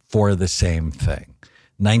terms for the same thing.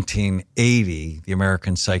 1980, the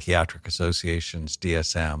American Psychiatric Association's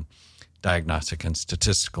DSM, Diagnostic and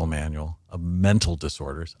Statistical Manual of Mental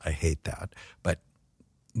Disorders, I hate that, but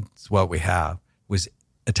it's what we have, was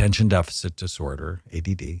attention deficit disorder,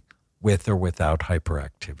 ADD, with or without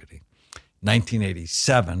hyperactivity.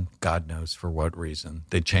 1987, God knows for what reason,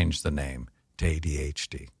 they changed the name to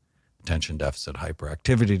ADHD, attention deficit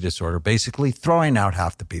hyperactivity disorder, basically throwing out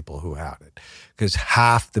half the people who had it, because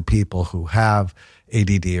half the people who have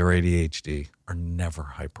ADD or ADHD are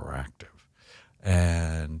never hyperactive.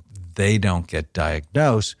 And they don't get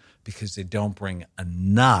diagnosed because they don't bring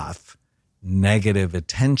enough negative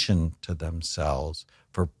attention to themselves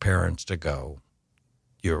for parents to go,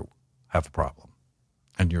 you have a problem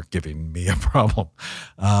and you're giving me a problem.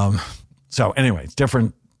 So anyways,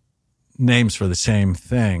 different names for the same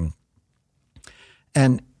thing.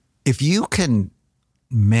 And if you can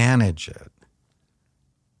manage it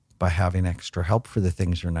by having extra help for the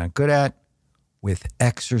things you're not good at, with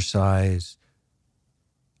exercise,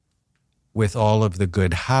 with all of the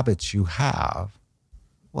good habits you have,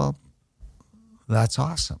 well, that's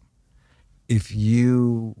awesome. If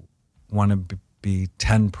you want to be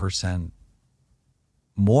 10%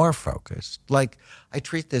 more focused, like I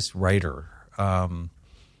treat this writer,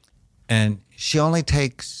 and she only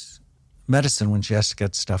takes medicine when she has to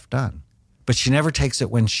get stuff done. But she never takes it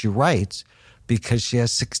when she writes because she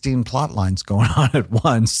has 16 plot lines going on at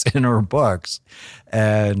once in her books.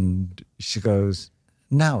 And she goes,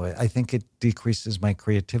 no, I think it decreases my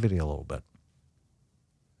creativity a little bit.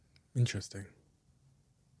 Interesting.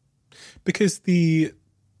 Because the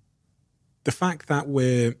fact that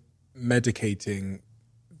we're medicating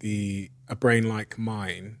a brain like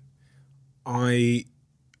mine, I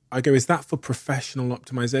go, is that for professional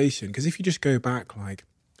optimization? Because if you just go back, like,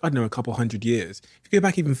 I don't know, a couple hundred years, if you go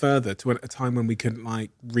back even further to a time when we couldn't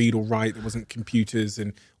like read or write, there wasn't computers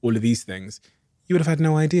and all of these things, you would have had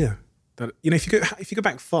no idea that, you know, if you go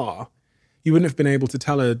back far, you wouldn't have been able to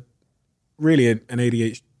tell an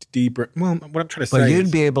ADHD, well, what I'm trying to say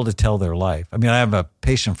you'd be able to tell their life. I mean, I have a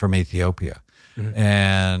patient from Ethiopia, mm-hmm.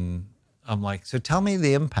 and I'm like, so tell me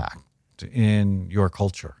the impact in your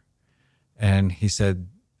culture. And he said,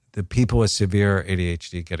 the people with severe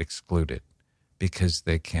ADHD get excluded because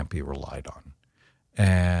they can't be relied on.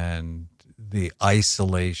 And the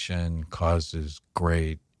isolation causes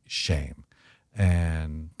great shame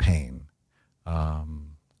and pain.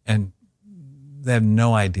 And they have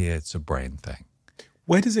no idea it's a brain thing.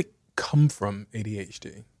 Where does it come from,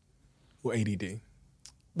 ADHD or ADD?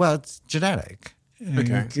 Well, it's genetic.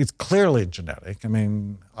 Okay. It's clearly genetic. I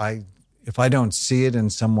mean, if I don't see it in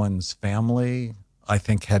someone's family, I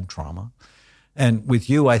think head trauma. And with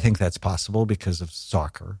you, I think that's possible because of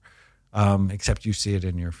soccer, except you see it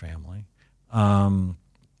in your family.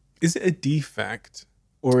 Is it a defect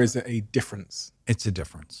or is it a difference? It's a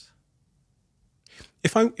difference.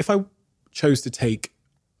 If I chose to take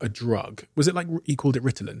a drug, was it like you called it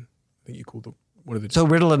Ritalin? I think you called it one of the. So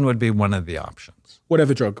Ritalin would be one of the options.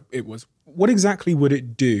 Whatever drug it was, what exactly would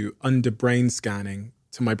it do under brain scanning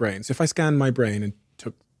to my brain? So if I scanned my brain and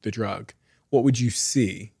took the drug, what would you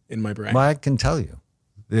see in my brain? Well, I can tell you.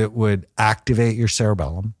 It would activate your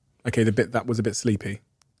cerebellum. Okay, the bit that was a bit sleepy.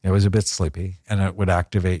 It was a bit sleepy, and it would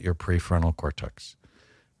activate your prefrontal cortex.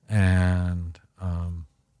 And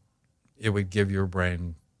it would give your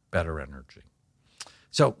brain better energy.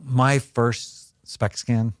 So my first SPECT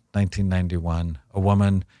scan, 1991, a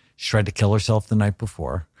woman, she tried to kill herself the night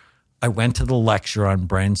before. I went to the lecture on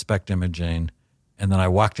brain SPECT imaging, and then I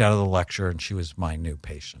walked out of the lecture, and she was my new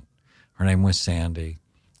patient. Her name was Sandy.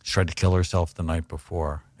 She tried to kill herself the night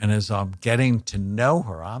before. And as I'm getting to know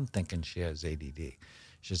her, I'm thinking she has ADD.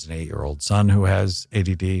 She has an 8-year-old son who has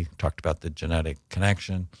ADD. Talked about the genetic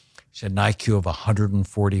connection. She had an IQ of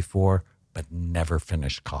 144, but never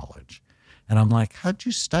finished college. And I'm like, how'd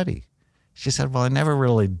you study? She said, well, I never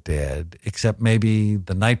really did, except maybe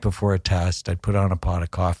the night before a test, I'd put on a pot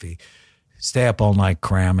of coffee, stay up all night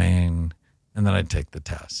cramming, and then I'd take the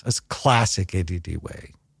test. That's classic ADD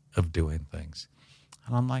way of doing things.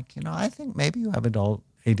 And I'm like, I think maybe you have adult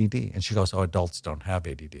ADD. And she goes, oh, adults don't have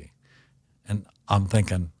ADD. And I'm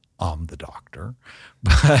thinking, I'm the doctor.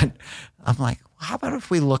 But I'm like, well, how about if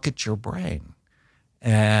we look at your brain?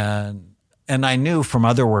 And I knew from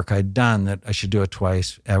other work I'd done that I should do it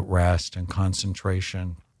twice at rest and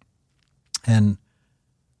concentration. And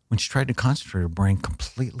when she tried to concentrate, her brain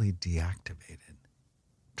completely deactivated,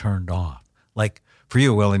 turned off. Like for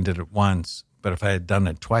you, Willing did it once, but if I had done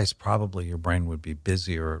it twice, probably your brain would be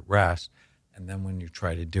busy or at rest. And then when you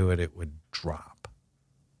try to do it, it would drop.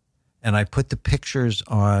 And I put the pictures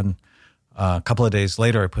on, a couple of days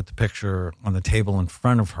later, I put the picture on the table in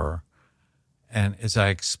front of her. And as I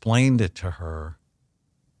explained it to her,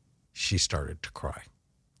 she started to cry.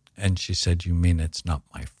 And she said, you mean it's not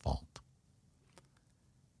my fault?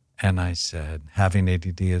 And I said, having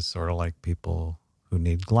ADD is sort of like people who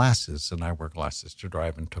need glasses. And I wear glasses to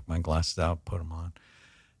drive, and took my glasses out, put them on.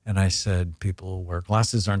 And I said, people who wear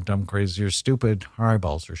glasses aren't dumb, crazy, or stupid. Our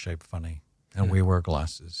eyeballs are shaped funny. And we wear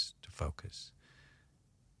glasses to focus.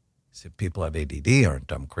 I said, people who have ADD aren't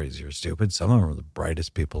dumb, crazy, or stupid. Some of them are the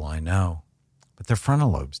brightest people I know. But their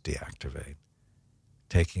frontal lobes deactivate.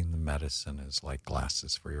 Taking the medicine is like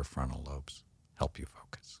glasses for your frontal lobes. Help you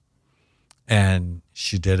focus. And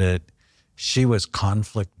she did it. She was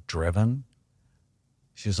conflict driven.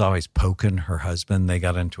 She was always poking her husband. They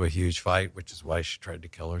got into a huge fight, which is why she tried to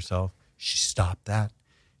kill herself. She stopped that.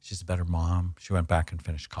 She's a better mom. She went back and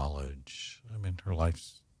finished college. I mean, her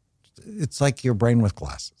life's, it's like your brain with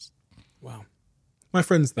glasses. Wow. My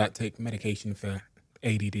friends that take medication for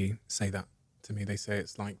ADD say that to me. They say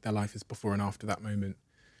it's like their life is before and after that moment.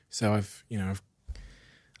 So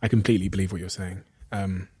I completely believe what you're saying.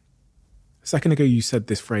 A second ago, you said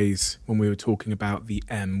this phrase when we were talking about the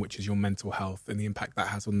M, which is your mental health and the impact that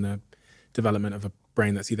has on the development of a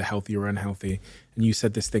brain that's either healthy or unhealthy. And you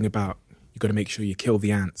said this thing about you got to make sure you kill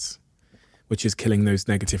the ants, which is killing those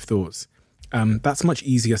negative thoughts. That's much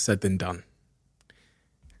easier said than done.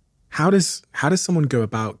 How does someone go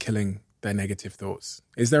about killing their negative thoughts?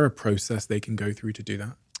 Is there a process they can go through to do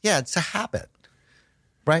that? Yeah, it's a habit,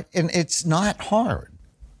 right? And it's not hard.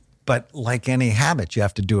 But like any habit, you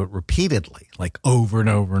have to do it repeatedly, like over and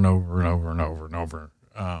over and over and over and over and over.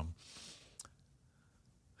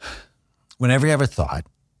 Whenever you have a thought,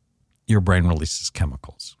 your brain releases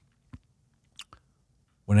chemicals.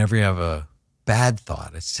 Whenever you have a bad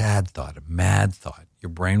thought, a sad thought, a mad thought,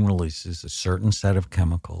 your brain releases a certain set of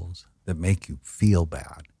chemicals that make you feel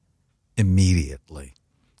bad immediately.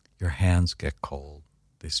 Your hands get cold.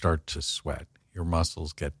 They start to sweat. Your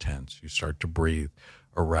muscles get tense. You start to breathe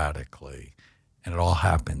erratically, and it all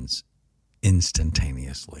happens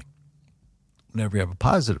instantaneously. Whenever you have a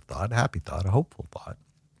positive thought, a happy thought, a hopeful thought,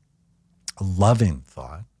 a loving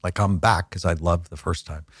thought, like I'm back because I loved the first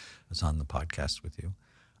time I was on the podcast with you,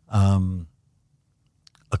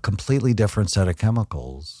 a completely different set of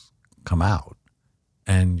chemicals come out,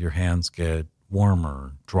 and your hands get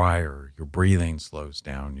warmer, drier, your breathing slows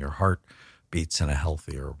down, your heart beats in a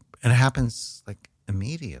healthier, and it happens like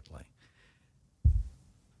immediately.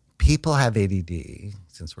 People have ADD,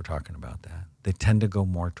 since we're talking about that, they tend to go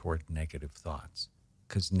more toward negative thoughts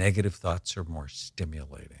because negative thoughts are more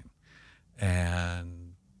stimulating.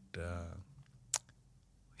 And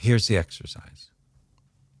here's the exercise.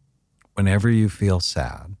 Whenever you feel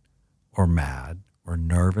sad or mad or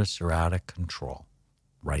nervous or out of control,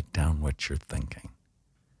 write down what you're thinking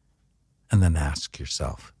and then ask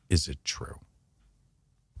yourself, is it true?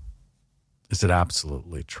 Is it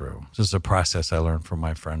absolutely true? This is a process I learned from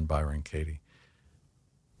my friend Byron Katie.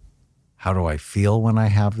 How do I feel when I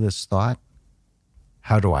have this thought?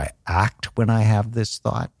 How do I act when I have this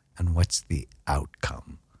thought? And what's the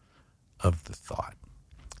outcome of the thought?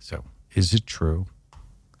 So, is it true?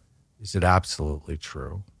 Is it absolutely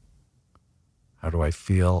true? How do I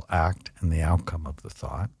feel, act, and the outcome of the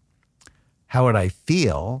thought? How would I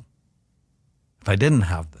feel if I didn't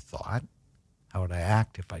have the thought? How would I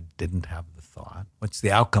act if I didn't have the thought? What's the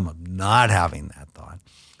outcome of not having that thought?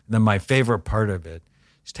 And then my favorite part of it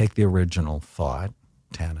is take the original thought.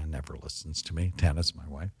 Tana never listens to me. Tana's my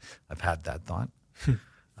wife. I've had that thought.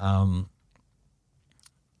 And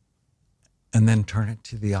then turn it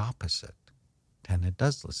to the opposite. Tana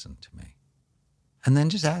does listen to me. And then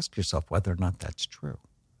just ask yourself whether or not that's true.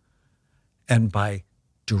 And by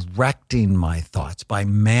directing my thoughts, by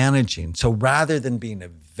managing, so rather than being a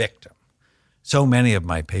victim, so many of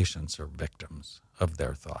my patients are victims of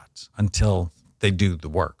their thoughts until they do the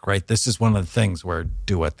work, right? This is one of the things where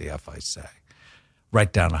do what the F I say.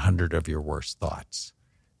 Write down 100 of your worst thoughts.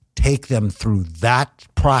 Take them through that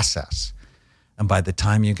process. And by the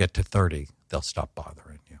time you get to 30, they'll stop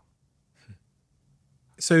bothering you.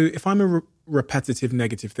 So if I'm a repetitive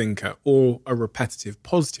negative thinker or a repetitive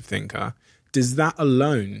positive thinker, does that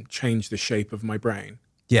alone change the shape of my brain?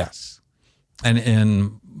 Yes. And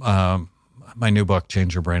in my new book,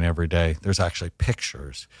 Change Your Brain Every Day, there's actually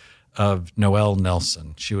pictures of Noelle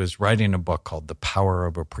Nelson. She was writing a book called The Power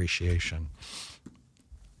of Appreciation.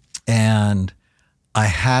 And I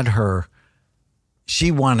had her,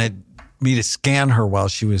 she wanted me to scan her while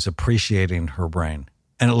she was appreciating her brain.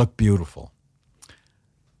 And it looked beautiful.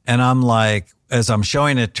 And I'm like, as I'm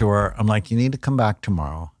showing it to her, I'm like, you need to come back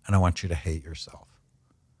tomorrow and I want you to hate yourself.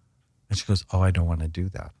 And she goes, oh, I don't want to do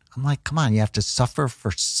that. I'm like, come on, you have to suffer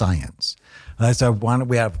for science. So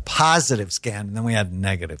we had a positive scan and then we had a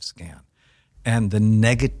negative scan. And the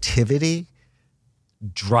negativity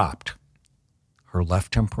dropped. her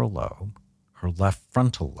left temporal lobe, her left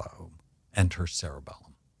frontal lobe, and her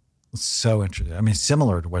cerebellum. It's so interesting. I mean,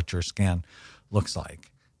 similar to what your scan looks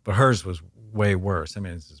like, but hers was way worse. I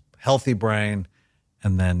mean, it's this healthy brain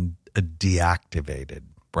and then a deactivated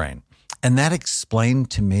brain. And that explained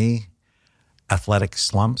to me athletic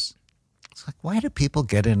slumps. It's like, why do people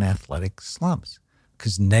get in athletic slumps?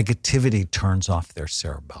 Because negativity turns off their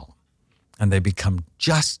cerebellum and they become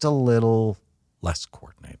just a little less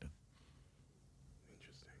coordinated.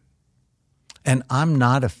 Interesting. And I'm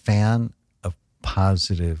not a fan of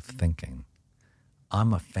positive thinking.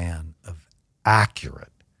 I'm a fan of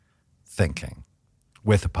accurate thinking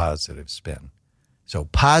with a positive spin. So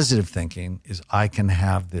positive thinking is I can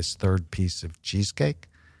have this third piece of cheesecake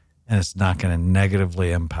and it's not going to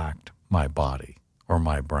negatively impact my body or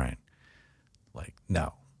my brain. Like,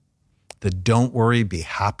 no. The don't worry, be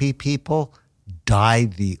happy people die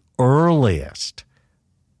the earliest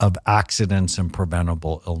of accidents and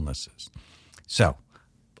preventable illnesses. So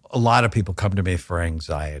a lot of people come to me for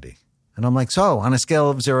anxiety. And I'm like, so on a scale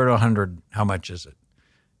of 0 to 100, how much is it?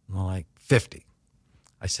 And they're like, 50.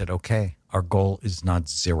 I said, okay, our goal is not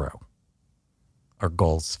 0. Our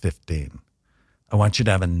goal's 15. I want you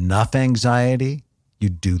to have enough anxiety, you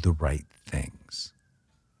do the right things.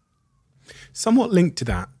 Somewhat linked to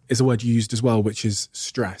that is a word you used as well, which is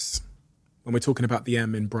stress. When we're talking about the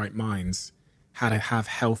M in Bright Minds, how to have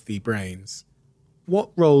healthy brains,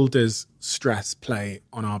 what role does stress play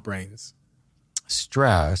on our brains?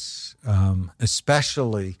 Stress,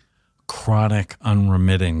 especially chronic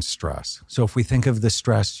unremitting stress. So if we think of the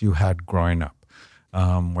stress you had growing up,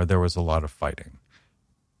 where there was a lot of fighting,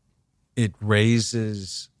 it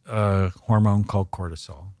raises a hormone called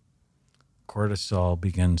cortisol. Cortisol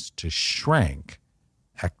begins to shrink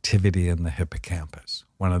activity in the hippocampus,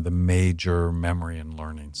 one of the major memory and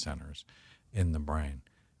learning centers in the brain.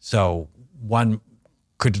 So one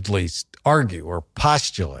could at least argue or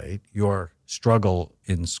postulate your struggle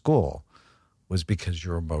in school was because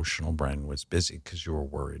your emotional brain was busy because you were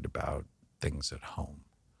worried about things at home.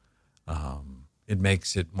 It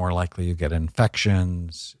makes it more likely you get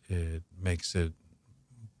infections. It makes it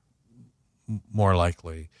more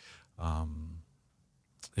likely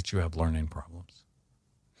that you have learning problems.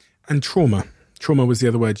 And trauma. Trauma was the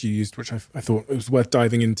other word you used, which I thought it was worth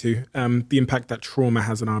diving into. The impact that trauma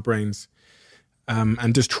has on our brains.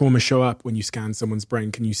 And does trauma show up when you scan someone's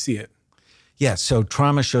brain? Can you see it? Yeah, so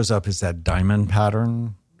trauma shows up as that diamond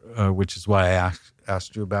pattern, which is why I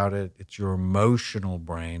asked you about it. It's your emotional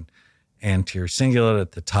brain. Anterior cingulate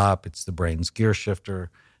at the top, it's the brain's gear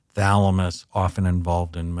shifter. Thalamus, often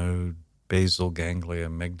involved in mood. Basal ganglia,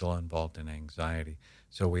 amygdala, involved in anxiety.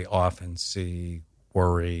 So we often see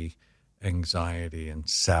worry, anxiety, and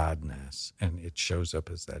sadness, and it shows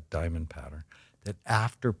up as that diamond pattern. That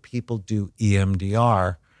after people do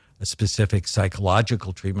EMDR, a specific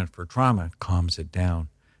psychological treatment for trauma, calms it down.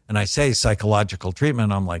 And I say psychological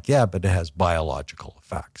treatment, I'm like, yeah, but it has biological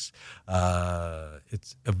effects.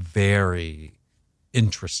 It's a very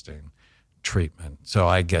interesting treatment. So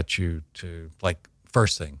I get you to, like,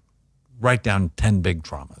 first thing, write down 10 big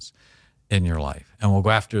traumas in your life. And we'll go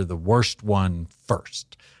after the worst one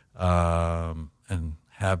first and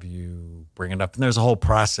have you bring it up. And there's a whole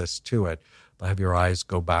process to it. But have your eyes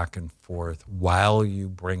go back and forth while you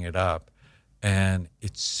bring it up. And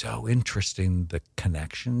it's so interesting the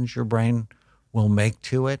connections your brain will make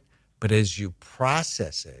to it. But as you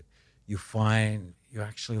process it, you find you're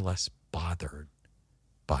actually less bothered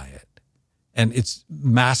by it. And it's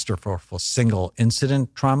masterful for single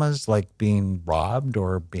incident traumas like being robbed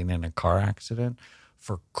or being in a car accident.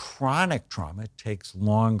 For chronic trauma, it takes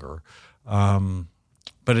longer,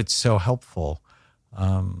 but it's so helpful.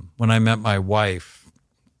 When I met my wife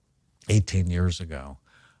 18 years ago,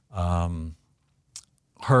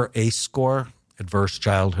 her ACE score, adverse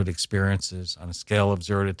childhood experiences, on a scale of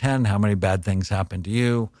 0 to 10, how many bad things happened to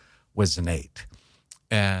you, was an 8.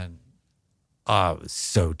 And I was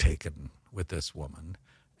so taken with this woman.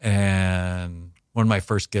 And one of my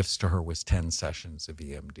first gifts to her was 10 sessions of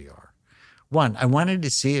EMDR. One, I wanted to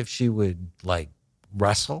see if she would, like,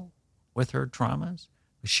 wrestle with her traumas.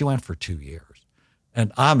 She went for 2 years.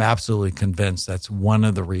 And I'm absolutely convinced that's one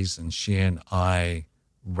of the reasons she and I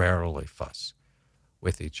rarely fuss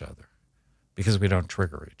with each other, because we don't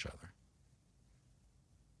trigger each other.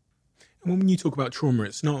 And when you talk about trauma,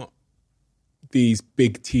 it's not these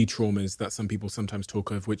big T traumas that some people sometimes talk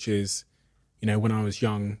of, which is, you know, when I was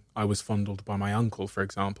young, I was fondled by my uncle, for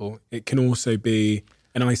example. It can also be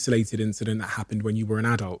an isolated incident that happened when you were an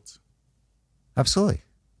adult. Absolutely.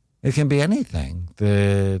 It can be anything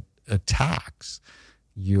that attacks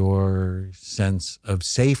your sense of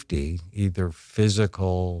safety, either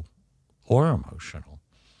physical or emotional.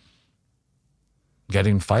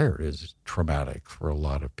 Getting fired is traumatic for a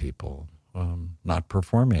lot of people. Not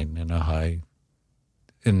performing in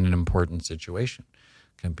an important situation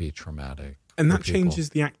can be traumatic. And that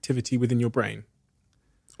changes the activity within your brain?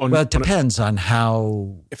 Well, it depends on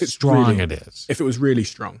how strong it is. If it was really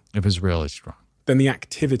strong. If it's really strong. Then the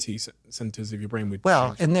activity centers of your brain would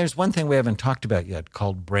change. And there's one thing we haven't talked about yet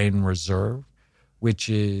called brain reserve, which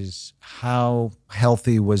is how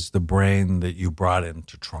healthy was the brain that you brought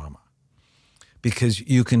into trauma. Because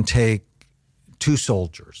you can take two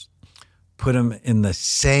soldiers, put them in the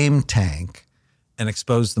same tank, and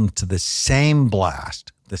expose them to the same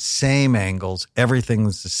blast, the same angles,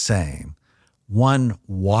 everything's the same. One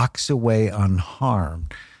walks away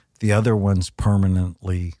unharmed, the other one's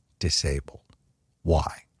permanently disabled.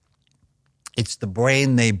 Why? It's the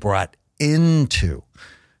brain they brought into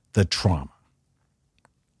the trauma.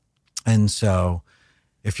 And so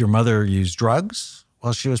if your mother used drugs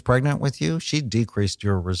while she was pregnant with you, she decreased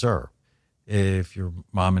your reserve. If your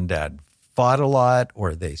mom and dad fought a lot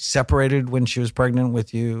or they separated when she was pregnant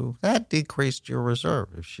with you, that decreased your reserve.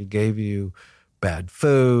 If she gave you bad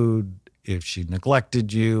food, if she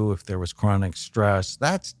neglected you, if there was chronic stress,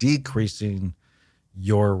 that's decreasing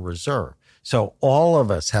your reserve. So all of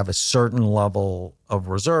us have a certain level of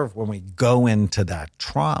reserve when we go into that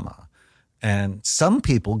trauma. And some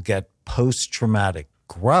people get post-traumatic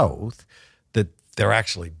growth that they're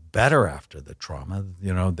actually better after the trauma.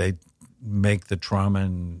 You know, they make the trauma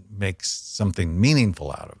and make something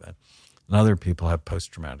meaningful out of it. And other people have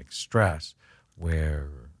post-traumatic stress where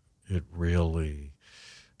it really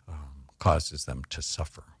causes them to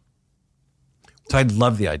suffer. So I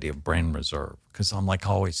love the idea of brain reserve because I'm like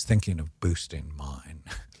always thinking of boosting mine.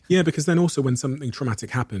 Yeah, because then also when something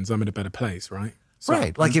traumatic happens, I'm in a better place, right? So,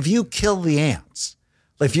 right. Like if you kill the ants,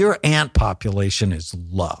 if your ant population is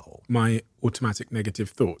low. My automatic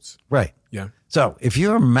negative thoughts. Right. Yeah. So if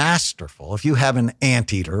you're masterful, if you have an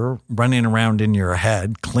anteater running around in your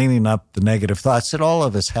head, cleaning up the negative thoughts that all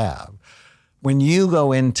of us have, when you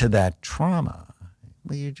go into that trauma,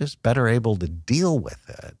 well, you're just better able to deal with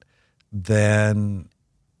it than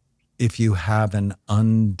if you have an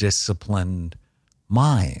undisciplined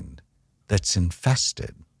mind that's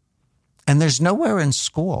infested. And there's nowhere in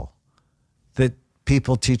school that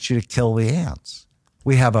people teach you to kill the ants.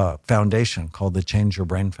 We have a foundation called the Change Your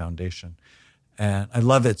Brain Foundation. And I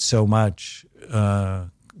love it so much.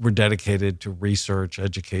 We're dedicated to research,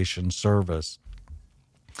 education, service.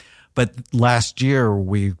 But last year,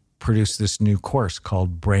 we produced this new course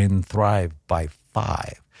called Brain Thrive by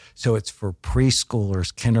 5. So it's for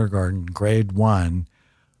preschoolers, kindergarten, grade 1,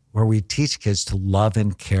 where we teach kids to love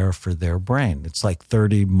and care for their brain. It's like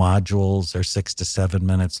 30 modules. They're 6 to 7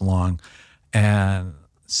 minutes long. And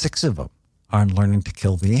 6 of them are on learning to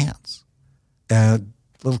kill the ants. And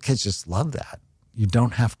little kids just love that. You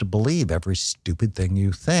don't have to believe every stupid thing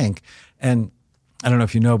you think. And I don't know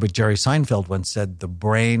if you know, but Jerry Seinfeld once said, the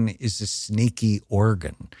brain is a sneaky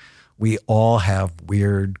organ. We all have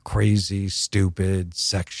weird, crazy, stupid,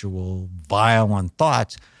 sexual, violent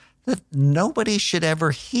thoughts that nobody should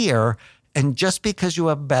ever hear. And just because you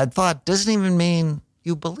have a bad thought doesn't even mean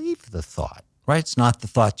you believe the thought, right? It's not the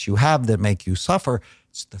thoughts you have that make you suffer.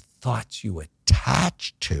 It's the thoughts you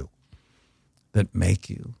attach to that make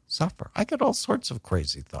you suffer. I get all sorts of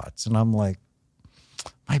crazy thoughts, and I'm like,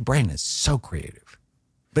 my brain is so creative,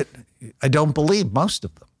 but I don't believe most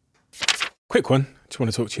of them. Quick one. Just want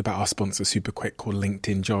to talk to you about our sponsor, super quick, called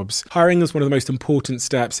LinkedIn Jobs. Hiring is one of the most important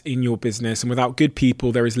steps in your business, and without good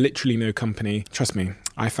people, there is literally no company. Trust me,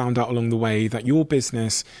 I found out along the way that your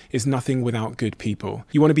business is nothing without good people.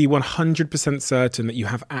 You want to be 100% certain that you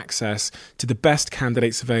have access to the best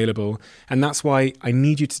candidates available, and that's why I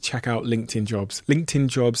need you to check out LinkedIn Jobs. LinkedIn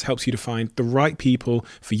Jobs helps you to find the right people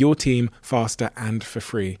for your team faster and for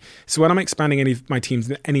free. So when I'm expanding any of my teams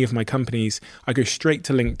in any of my companies, I go straight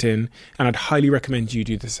to LinkedIn, and I'd highly recommend you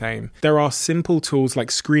do the same. There are simple tools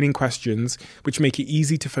like screening questions, which make it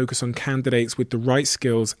easy to focus on candidates with the right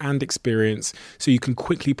skills and experience, so you can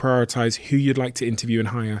quickly prioritize who you'd like to interview and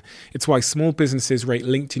hire. It's why small businesses rate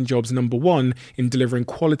LinkedIn Jobs #1 in delivering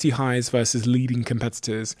quality hires versus leading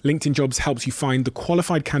competitors. LinkedIn Jobs helps you find the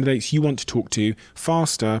qualified candidates you want to talk to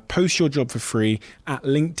faster. Post your job for free at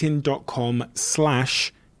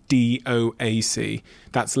linkedin.com/DOAC.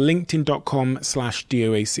 That's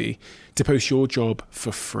linkedin.com/DOAC to post your job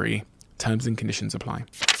for free. Terms and conditions apply.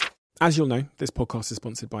 As you'll know, this podcast is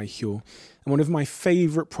sponsored by Huel, and one of my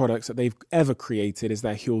favourite products that they've ever created is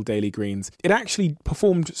their Huel Daily Greens. It actually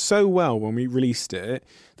performed so well when we released it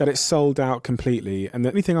that it sold out completely, and the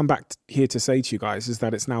only thing I'm back here to say to you guys is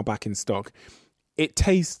that it's now back in stock. It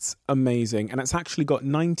tastes amazing, and it's actually got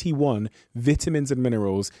 91 vitamins and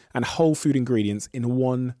minerals and whole food ingredients in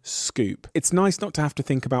one scoop. It's nice not to have to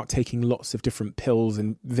think about taking lots of different pills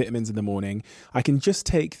and vitamins in the morning. I can just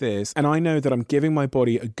take this, and I know that I'm giving my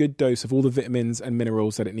body a good dose of all the vitamins and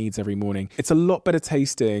minerals that it needs every morning. It's a lot better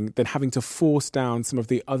tasting than having to force down some of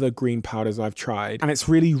the other green powders I've tried, and it's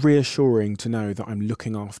really reassuring to know that I'm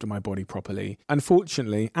looking after my body properly.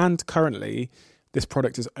 Unfortunately, and currently, this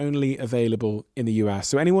product is only available in the US.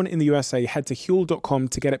 So anyone in the USA, head to Huel.com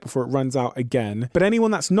to get it before it runs out again. But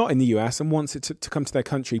anyone that's not in the US and wants it to come to their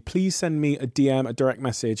country, please send me a DM, a direct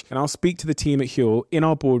message, and I'll speak to the team at Huel in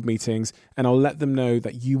our board meetings, and I'll let them know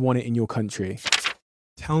that you want it in your country.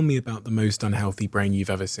 Tell me about the most unhealthy brain you've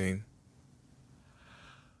ever seen.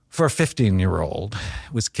 For a 15-year-old,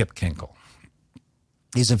 it was Kip Kinkle.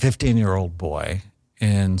 He's a 15-year-old boy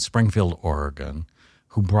in Springfield, Oregon,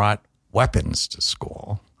 who brought weapons to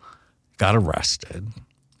school, got arrested.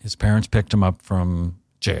 His parents picked him up from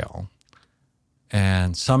jail.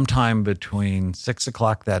 And sometime between 6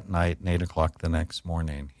 o'clock that night and 8 o'clock the next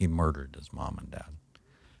morning, he murdered his mom and dad.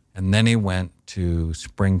 And then he went to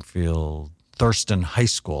Springfield, Thurston High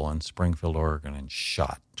School in Springfield, Oregon, and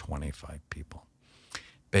shot 25 people.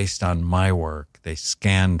 Based on my work, they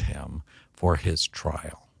scanned him for his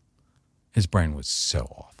trial. His brain was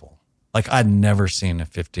so awful. Like, I'd never seen a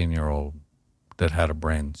 15-year-old that had a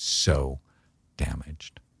brain so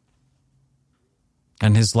damaged.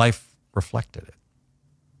 And his life reflected it.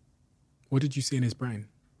 What did you see in his brain?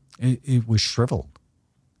 It was shriveled.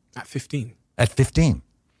 At 15? At 15.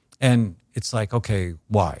 And it's like, okay,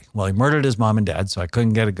 why? Well, he murdered his mom and dad, so I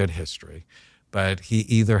couldn't get a good history. But he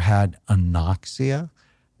either had anoxia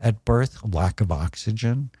at birth, a lack of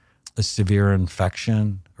oxygen, a severe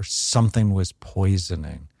infection, or something was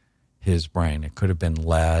poisoning his brain. It could have been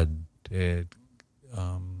lead. It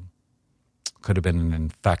could have been an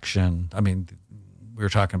infection. I mean, we were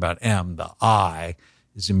talking about M. The I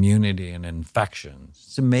is immunity and infections.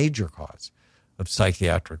 It's a major cause of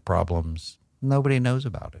psychiatric problems. Nobody knows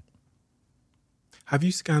about it. Have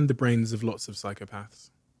you scanned the brains of lots of psychopaths?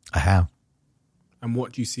 I have. And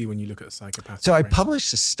what do you see when you look at a psychopath? So I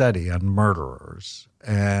published a study on murderers,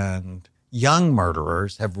 and young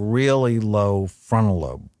murderers have really low frontal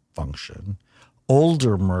lobe function.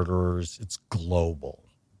 Older murderers, it's global,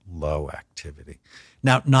 low activity.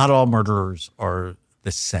 Now, not all murderers are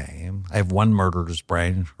the same. I have one murderer's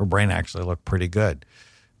brain. Her brain actually looked pretty good,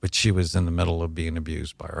 but she was in the middle of being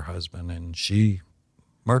abused by her husband, and she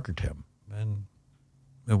murdered him. And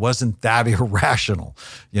it wasn't that irrational,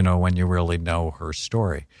 when you really know her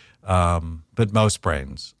story. But most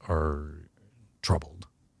brains are troubled.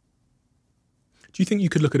 Do you think you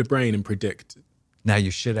could look at a brain and predict? Now,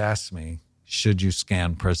 you should ask me, should you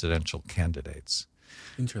scan presidential candidates?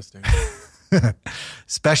 Interesting.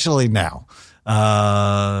 Especially now.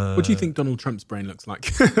 What do you think Donald Trump's brain looks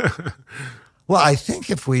like? Well, I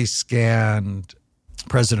think if we scanned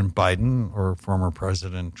President Biden or former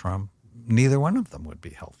President Trump, neither one of them would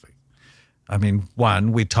be healthy. I mean,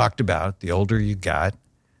 one, we talked about the older you got,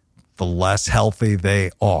 the less healthy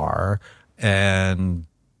they are. And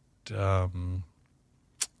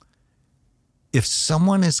if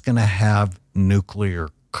someone is going to have nuclear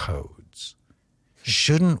codes,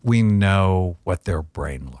 shouldn't we know what their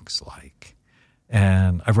brain looks like?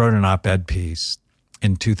 And I wrote an op-ed piece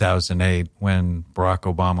in 2008 when Barack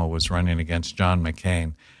Obama was running against John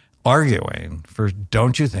McCain, arguing for,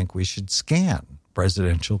 don't you think we should scan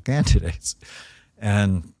presidential candidates?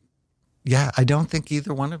 And yeah, I don't think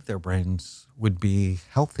either one of their brains would be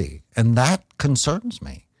healthy. And that concerns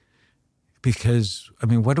me because, I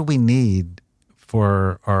mean, what do we need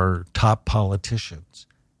for our top politicians?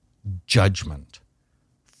 Judgment,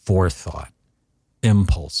 forethought,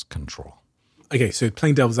 impulse control. Okay, so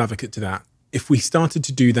playing devil's advocate to that, if we started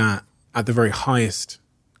to do that at the very highest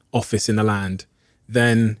office in the land,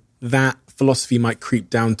 then that philosophy might creep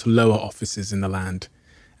down to lower offices in the land.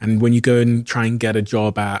 And when you go and try and get a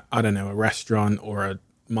job at, I don't know, a restaurant or a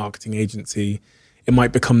marketing agency, it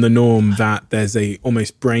might become the norm that there's a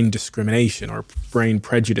almost brain discrimination or brain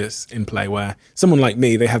prejudice in play where someone like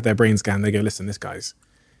me, they have their brain scanned, they go, listen, this guy's,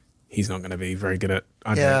 he's not going to be very good at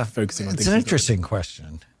focusing on things. It's an interesting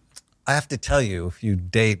question. I have to tell you, if you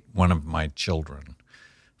date one of my children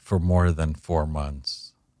for more than 4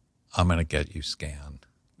 months, I'm going to get you scanned.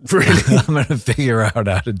 Really? I'm going to figure out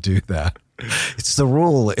how to do that. It's the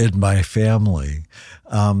rule in my family.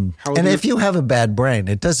 And if you have a bad brain,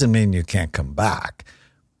 it doesn't mean you can't come back.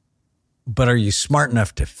 But are you smart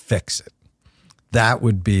enough to fix it? That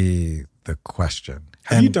would be the question.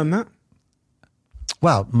 Have you done that?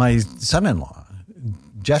 Well, my son-in-law,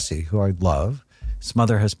 Jesse, who I love, his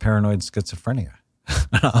mother has paranoid schizophrenia.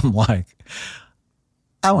 And I'm like,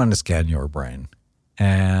 I want to scan your brain.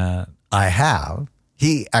 And I have.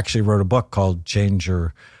 He actually wrote a book called Change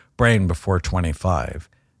Your Brain Before 25.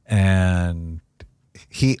 And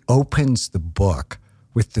he opens the book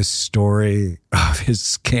with the story of his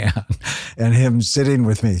scan and him sitting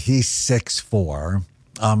with me. He's 6'4",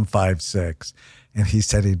 I'm 5'6", and he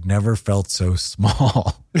said he'd never felt so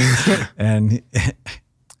small. And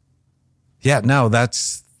yeah, no,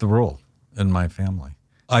 that's the rule in my family.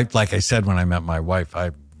 Like I said, when I met my wife,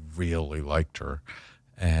 I really liked her.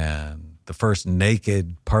 And the first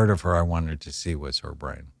naked part of her I wanted to see was her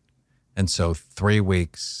brain. And so 3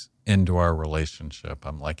 weeks into our relationship,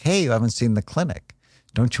 I'm like, hey, you haven't seen the clinic.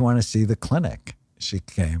 Don't you want to see the clinic? She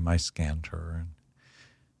came, I scanned her, and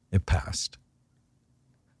it passed.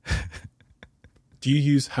 Do you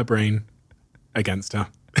use her brain against her?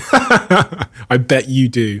 I bet you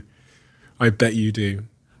do. I bet you do.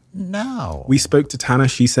 No. We spoke to Tana.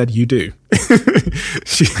 She said you do.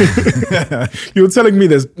 You're telling me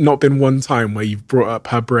there's not been one time where you've brought up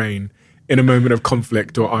her brain in a moment of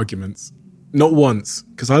conflict or arguments? Not once,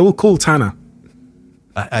 because I will call Tana.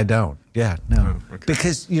 I don't. Yeah, no. Oh, okay.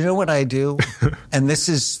 Because you know what I do? And this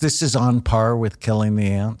is on par with killing the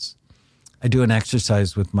ants. I do an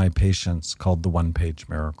exercise with my patients called the one-page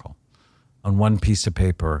miracle. On one piece of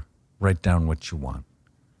paper, write down what you want.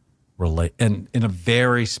 Relate, and in a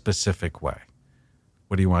very specific way.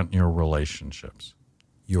 What do you want in your relationships?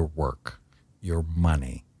 Your work, your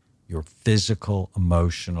money, your physical,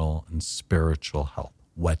 emotional, and spiritual health.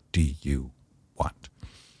 What do you want?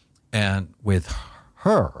 And with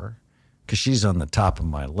her, because she's on the top of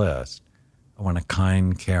my list, I want a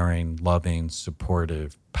kind, caring, loving,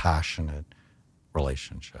 supportive, passionate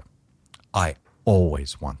relationship. I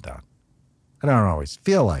always want that. I don't always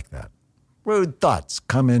feel like that. Rude thoughts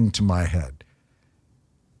come into my head.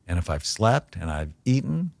 And if I've slept and I've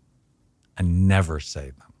eaten, I never say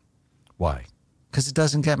them. Why? Because it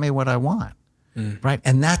doesn't get me what I want. Right?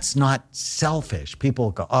 And that's not selfish. People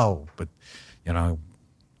go, oh, but, you know,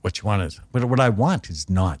 what you want is, but what I want is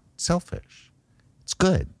not selfish. It's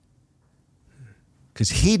good. Because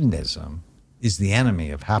hedonism is the enemy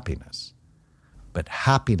of happiness. But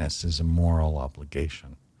happiness is a moral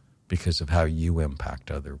obligation because of how you impact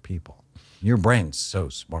other people. Your brain's so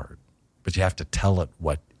smart, but you have to tell it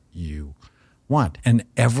what you want. And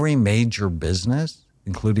every major business,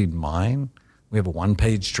 including mine, we have a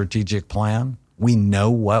one-page strategic plan. We know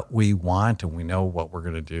what we want and we know what we're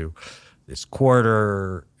going to do this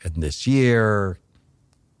quarter and this year.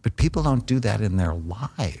 But people don't do that in their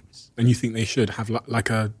lives. And you think they should have like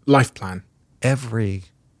a life plan? Every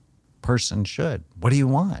person should. What do you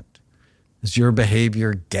want? Is your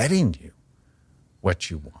behavior getting you what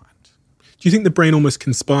you want? Do you think the brain almost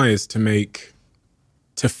conspires to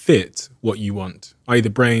fit what you want? The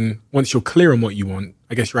brain, once you're clear on what you want,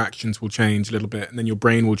 I guess your actions will change a little bit and then your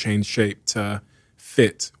brain will change shape to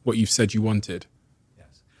fit what you've said you wanted.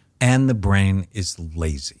 Yes. And the brain is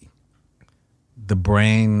lazy. The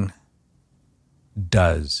brain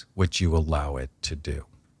does what you allow it to do.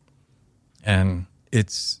 And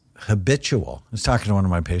it's habitual. I was talking to one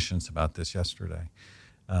of my patients about this yesterday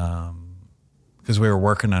because we were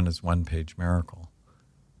working on his one-page miracle.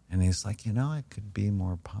 And he's like, I could be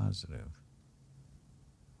more positive.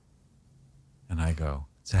 And I go,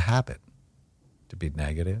 it's a habit to be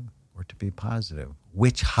negative or to be positive.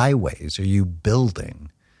 Which highways are you building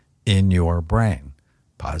in your brain?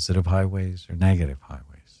 Positive highways or negative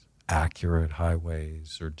highways? Accurate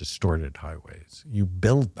highways or distorted highways? You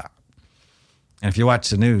build that. And if you watch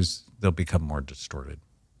the news, they'll become more distorted.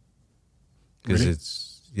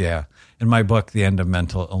 Because Really? In my book, The End of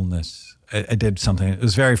Mental Illness, I did something. It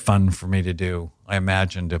was very fun for me to do. I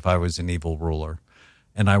imagined if I was an evil ruler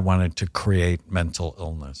and I wanted to create mental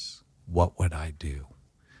illness, what would I do?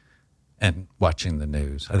 And watching the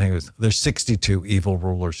news, I think there's 62 evil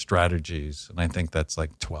ruler strategies, and I think that's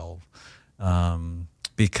like 12.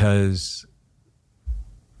 Because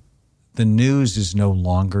the news is no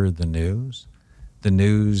longer the news. The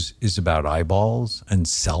news is about eyeballs and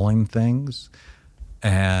selling things,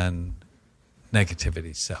 and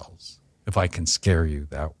negativity sells. If I can scare you,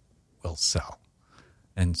 that will sell.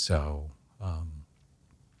 And so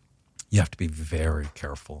you have to be very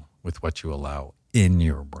careful with what you allow in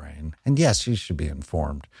your brain. And yes, you should be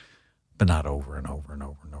informed, but not over and over and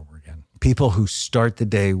over and over again. People who start the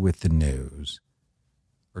day with the news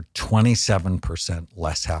are 27%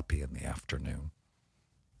 less happy in the afternoon.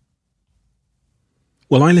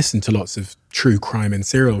 Well, I listen to lots of true crime and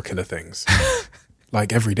serial killer things,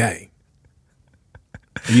 like every day.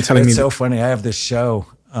 Are you telling me? It's so funny. I have this show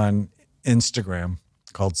on Instagram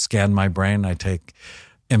called Scan My Brain. I take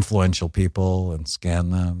influential people and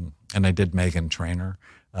scan them. And I did Meghan Trainor,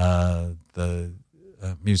 the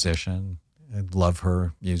musician. I love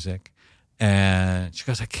her music. And she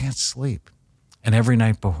goes, I can't sleep. And every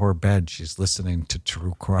night before bed, she's listening to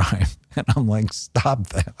true crime. And I'm like, stop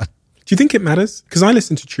that. Do you think it matters? Because I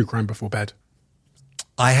listen to true crime before bed.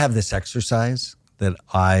 I have this exercise that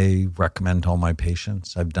I recommend to all my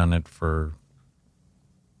patients. I've done it for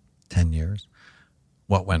 10 years.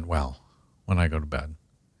 What went well when I go to bed?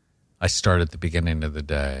 I start at the beginning of the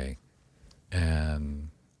day and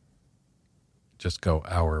just go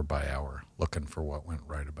hour by hour looking for what went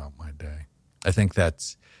right about my day. I think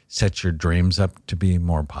that's sets your dreams up to be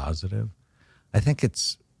more positive.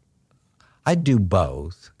 I do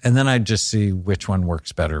both, and then I just see which one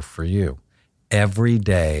works better for you. Every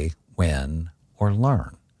day, win or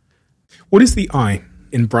learn. What is the I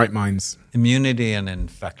in Bright Minds? Immunity and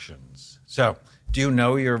infections. So, do you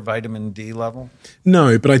know your vitamin D level?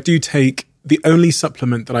 No, but I do take the only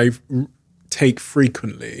supplement that I take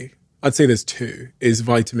frequently. I'd say there's two: is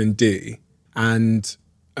vitamin D and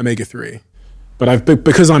omega-3. But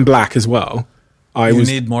because I'm black as well. You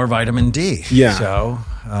need more vitamin D. Yeah.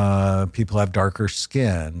 So people have darker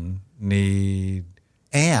skin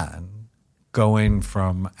and going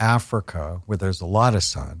from Africa where there's a lot of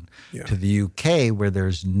sun to the UK where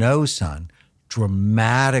there's no sun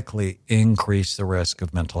dramatically increase the risk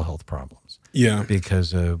of mental health problems. Yeah.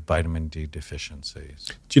 Because of vitamin D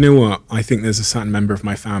deficiencies. Do you know what? I think there's a certain member of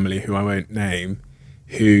my family who I won't name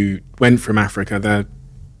who went from Africa.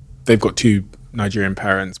 They've got two Nigerian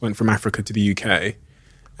parents, went from Africa to the UK,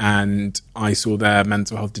 and I saw their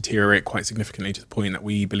mental health deteriorate quite significantly to the point that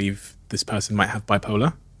we believe this person might have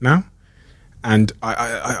bipolar now. And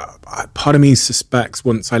I part of me suspects,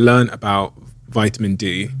 once I learned about vitamin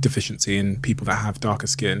D deficiency in people that have darker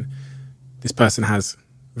skin, this person has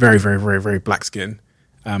very, very, very, very black skin,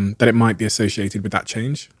 that it might be associated with that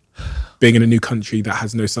change. Being in a new country that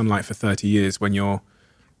has no sunlight for 30 years when you're,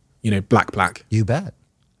 black. You bet.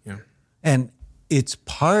 Yeah. And it's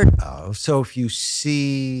part of, so if you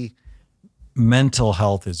see mental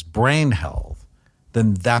health as brain health,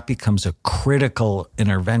 then that becomes a critical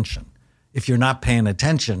intervention. If you're not paying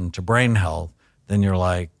attention to brain health, then you're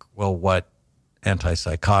like, well, what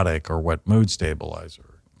antipsychotic or what mood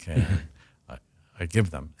stabilizer can I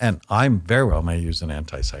give them? And I very well may use an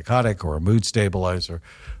antipsychotic or a mood stabilizer,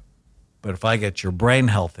 but if I get your brain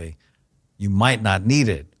healthy, you might not need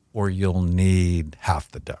it or you'll need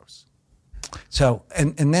half the dose. So,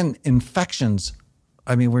 and then infections,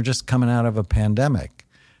 I mean, we're just coming out of a pandemic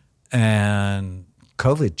and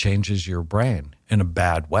COVID changes your brain in a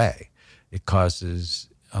bad way. It causes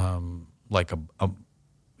like a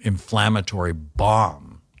inflammatory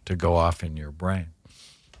bomb to go off in your brain.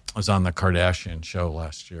 I was on the Kardashian show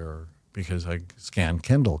last year because I scanned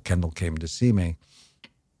Kendall. Kendall came to see me.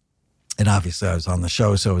 And obviously I was on the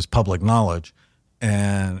show, so it was public knowledge.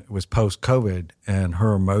 And it was post-COVID, and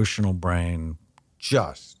her emotional brain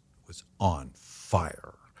just was on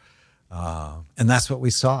fire. And that's what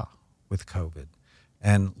we saw with COVID.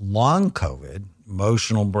 And long COVID,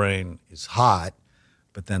 emotional brain is hot,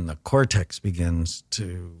 but then the cortex begins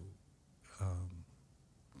to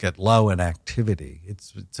get low in activity.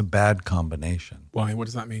 It's a bad combination. Why? What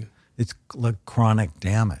does that mean? It's like chronic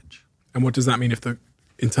damage. And what does that mean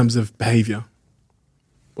in terms of behavior?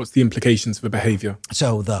 What's the implications for behavior?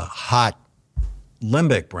 So the hot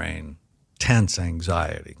limbic brain, tense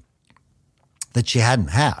anxiety that she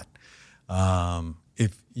hadn't had.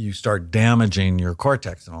 If you start damaging your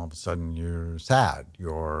cortex and all of a sudden you're sad,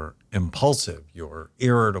 you're impulsive, you're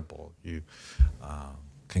irritable, you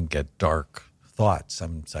can get dark thoughts,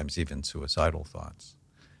 sometimes even suicidal thoughts.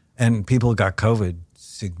 And people who got COVID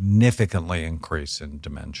significantly increase in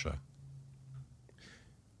dementia.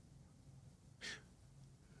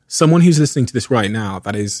 Someone who's listening to this right now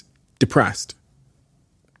that is depressed,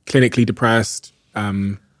 clinically depressed,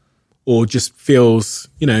 or just feels,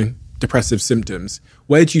 depressive symptoms,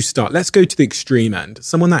 where do you start? Let's go to the extreme end.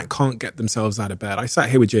 Someone that can't get themselves out of bed. I sat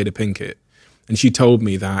here with Jada Pinkett, and she told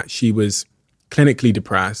me that she was clinically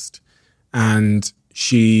depressed, and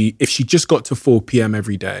if she just got to 4 p.m.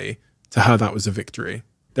 every day, to her that was a victory.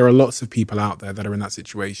 There are lots of people out there that are in that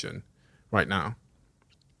situation right now.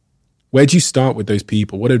 Where do you start with those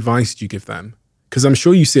people? What advice do you give them? Because I'm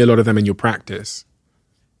sure you see a lot of them in your practice.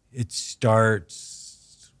 It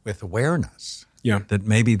starts with awareness. Yeah. That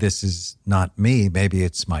maybe this is not me, maybe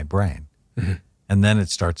it's my brain. Mm-hmm. And then it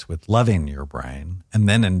starts with loving your brain and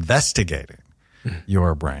then investigating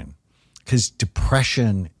your brain. Because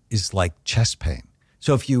depression is like chest pain.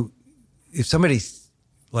 So if somebody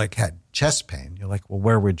like had chest pain, you're like, well,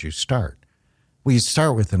 where would you start? Well, you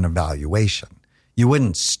start with an evaluation. You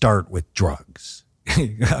wouldn't start with drugs.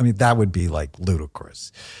 I mean, that would be like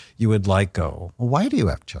ludicrous. You would like go, well, why do you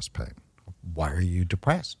have chest pain? Why are you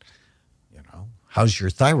depressed? You know, how's your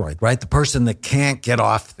thyroid, right? The person that can't get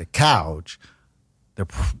off the couch,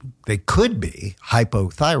 they could be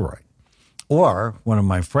hypothyroid. Or one of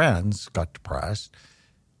my friends got depressed.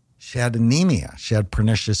 She had anemia. She had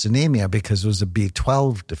pernicious anemia because it was a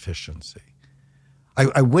B12 deficiency.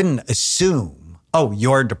 I wouldn't assume, oh,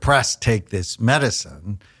 you're depressed, take this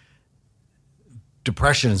medicine.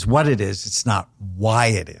 Depression is what it is. It's not why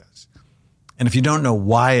it is. And if you don't know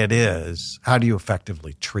why it is, how do you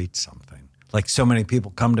effectively treat something? Like so many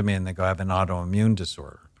people come to me and they go, I have an autoimmune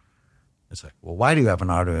disorder. It's like, well, why do you have an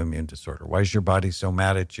autoimmune disorder? Why is your body so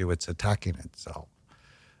mad at you? It's attacking itself.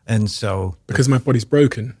 And so... Because my body's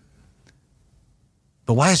broken.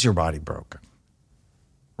 But why is your body broken?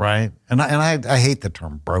 Right? And I hate the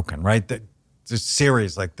term broken, right? It's a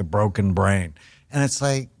series like The Broken Brain. And it's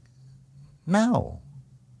like, no,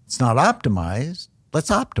 it's not optimized. Let's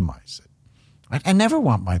optimize it. Right? I never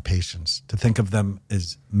want my patients to think of them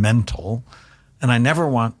as mental, and I never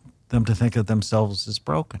want them to think of themselves as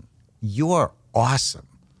broken. You're awesome.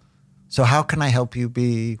 So how can I help you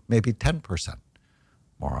be maybe 10%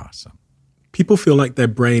 more awesome? People feel like their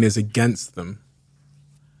brain is against them,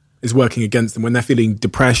 is working against them when they're feeling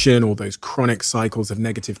depression or those chronic cycles of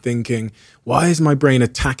negative thinking. Why is my brain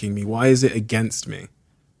attacking me? Why is it against me?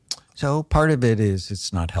 So part of it is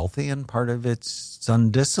it's not healthy and part of it's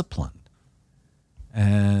undisciplined.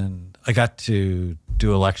 And I got to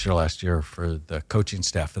do a lecture last year for the coaching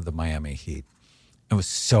staff of the Miami Heat. It was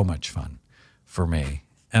so much fun for me.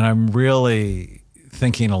 And I'm really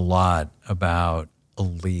thinking a lot about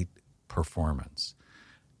elite performance.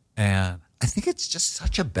 And I think it's just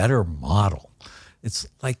such a better model. It's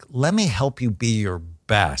like, let me help you be your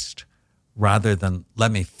best rather than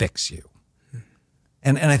let me fix you.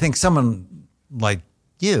 And I think someone like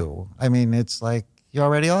you, I mean, it's like, you're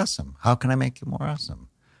already awesome. How can I make you more awesome?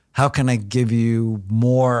 How can I give you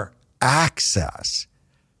more access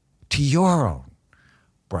to your own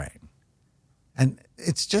brain? And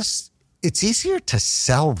it's easier to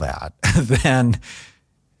sell that than,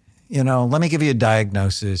 let me give you a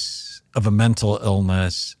diagnosis of a mental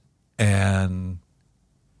illness and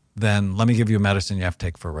then let me give you a medicine you have to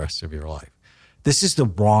take for the rest of your life. This is the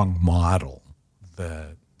wrong model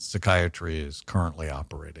that psychiatry is currently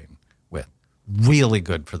operating with. Really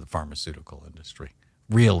good for the pharmaceutical industry,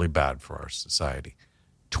 really bad for our society.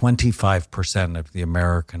 25% of the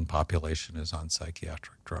American population is on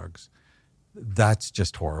psychiatric drugs. That's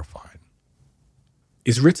just horrifying.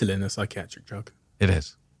 Is Ritalin a psychiatric drug? It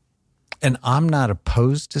is. And I'm not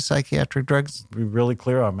opposed to psychiatric drugs. To be really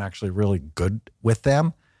clear, I'm actually really good with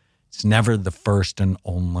them. It's never the first and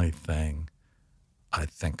only thing I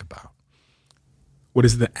think about. What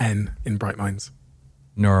is the N in Bright Minds?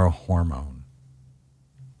 Neurohormone.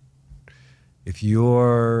 If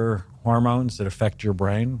your hormones that affect your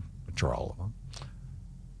brain, which are all of them,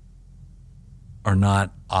 are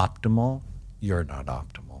not optimal, you're not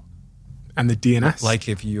optimal. And the DNS? Like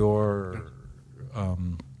if you're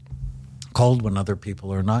cold when other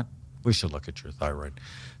people are not, we should look at your thyroid.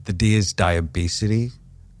 The D is diabesity,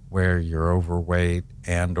 where you're overweight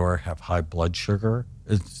and or have high blood sugar.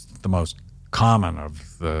 It's the most common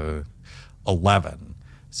of the 11.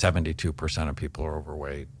 72% of people are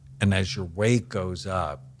overweight. And as your weight goes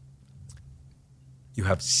up, you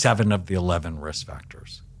have 7 of the 11 risk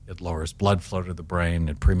factors. It lowers blood flow to the brain.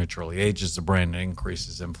 It prematurely ages the brain. It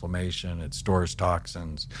increases inflammation. It stores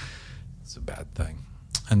toxins. It's a bad thing.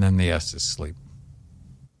 And then the S is sleep.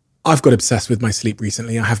 I've got obsessed with my sleep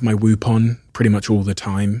recently. I have my Whoop on pretty much all the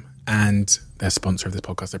time. And they're a sponsor of this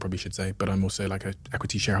podcast, I probably should say. But I'm also like an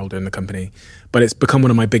equity shareholder in the company. But it's become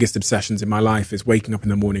one of my biggest obsessions in my life is waking up in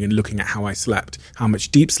the morning and looking at how I slept. How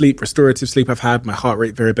much deep sleep, restorative sleep I've had, my heart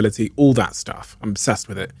rate variability, all that stuff. I'm obsessed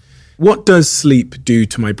with it. What does sleep do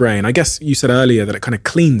to my brain? I guess you said earlier that it kind of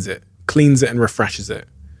cleans it and refreshes it.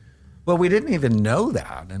 Well, we didn't even know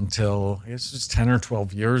that until, this was 10 or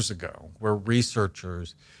 12 years ago, where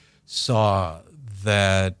researchers saw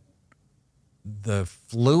that the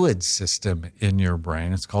fluid system in your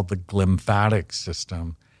brain, it's called the glymphatic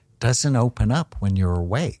system, doesn't open up when you're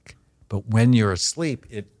awake, But when you're asleep,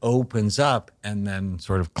 it opens up and then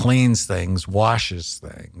sort of cleans things, washes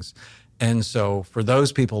things. And so for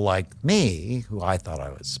those people like me, who I thought I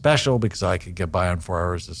was special because I could get by on 4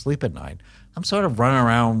 hours of sleep at night, I'm sort of running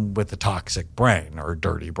around with a toxic brain or a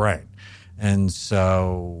dirty brain. And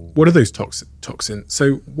so... What are those toxins?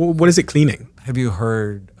 So what is it cleaning? Have you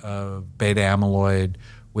heard of beta amyloid,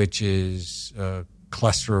 which is a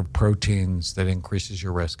cluster of proteins that increases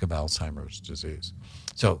your risk of Alzheimer's disease?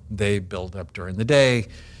 So they build up during the day,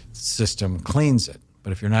 the system cleans it.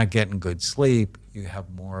 But if you're not getting good sleep, you have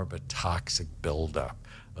more of a toxic buildup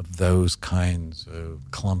of those kinds of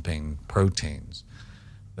clumping proteins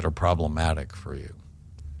that are problematic for you.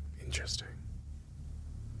 Interesting.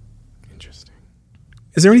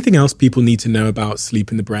 Is there anything else people need to know about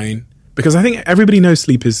sleep in the brain? Because I think everybody knows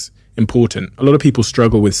sleep is important. A lot of people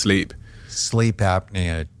struggle with sleep. Sleep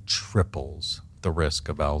apnea triples the risk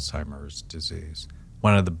of Alzheimer's disease.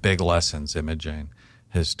 One of the big lessons imaging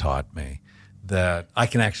has taught me that I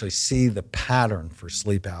can actually see the pattern for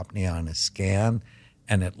sleep apnea on a scan,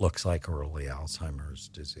 and it looks like early Alzheimer's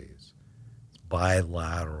disease.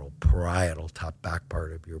 Bilateral, parietal, top back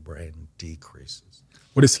part of your brain decreases.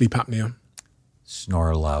 What is sleep apnea?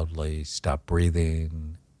 Snore loudly, stop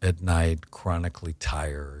breathing at night, chronically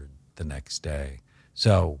tired the next day.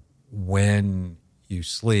 So when you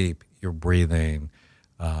sleep, you're breathing.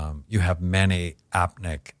 You have many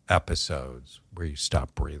apneic episodes where you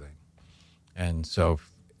stop breathing. And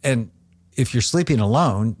if you're sleeping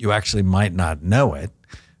alone, you actually might not know it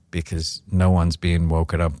because no one's being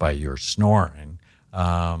woken up by your snoring.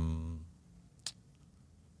 And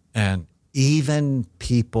even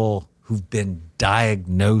people who've been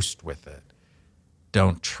diagnosed with it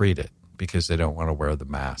don't treat it because they don't want to wear the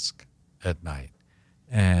mask at night.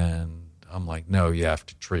 And I'm like, no, you have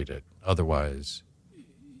to treat it. Otherwise,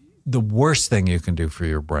 the worst thing you can do for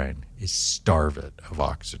your brain is starve it of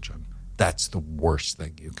oxygen. That's the worst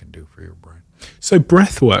thing you can do for your brain. So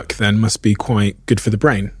breath work then must be quite good for the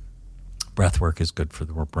brain. Breath work is good for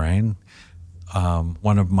the brain.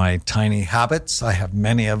 One of my tiny habits, I have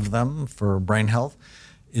many of them for brain health,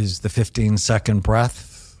 is the 15-second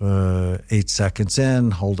breath, 8 seconds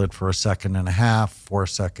in, hold it for a second and a half, 4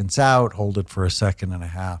 seconds out, hold it for a second and a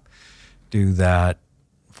half. Do that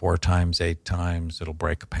 4 times, 8 times, it'll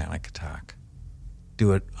break a panic attack.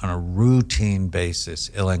 Do it on a routine basis,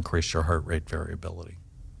 it'll increase your heart rate variability.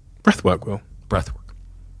 Breath work will? Breath work.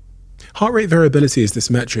 Heart rate variability is this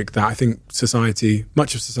metric that I think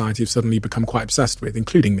much of society have suddenly become quite obsessed with,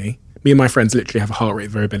 including me. Me and my friends literally have a heart rate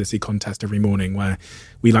variability contest every morning where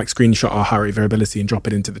we screenshot our heart rate variability and drop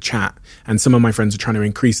it into the chat. And some of my friends are trying to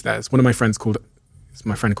increase theirs. One of my friends called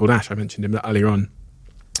Ash, I mentioned him earlier on.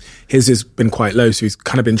 His has been quite low, so he's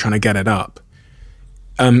kind of been trying to get it up.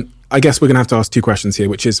 I guess we're going to have to ask 2 questions here,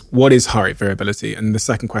 which is, what is heart rate variability? And the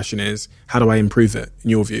second question is, how do I improve it, in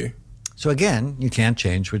your view? So again, you can't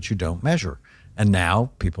change what you don't measure. And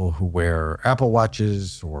now people who wear Apple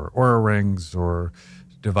Watches or Oura Rings or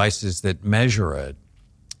devices that measure it,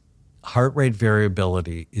 heart rate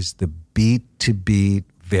variability is the beat-to-beat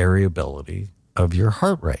variability of your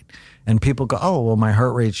heart rate. And people go, oh, well, my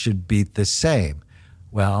heart rate should beat the same.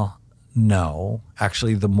 Well, no.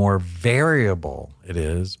 Actually, the more variable it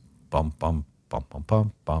is, bum, bum, bum, bum,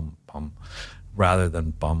 bum, bum, bum, rather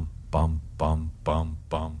than bum, bum, bum, bum,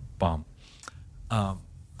 bum, bum.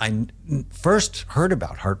 I first heard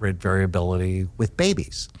about heart rate variability with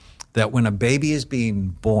babies. That when a baby is being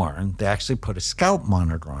born, they actually put a scalp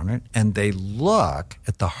monitor on it and they look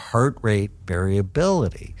at the heart rate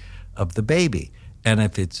variability of the baby. And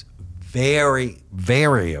if it's very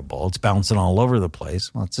variable, it's bouncing all over the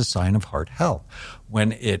place, well, it's a sign of heart health.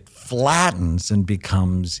 When it flattens and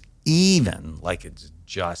becomes even, like it's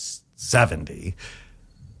just 70,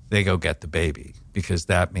 they go get the baby because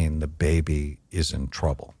that means the baby is in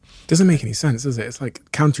trouble. Doesn't make any sense, does it? It's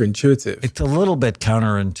like counterintuitive. It's a little bit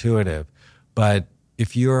counterintuitive, but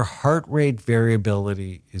if your heart rate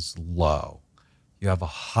variability is low, you have a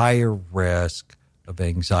higher risk of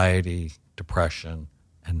anxiety, depression,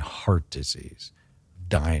 and heart disease,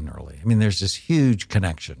 dying early. I mean, there's this huge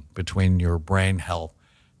connection between your brain health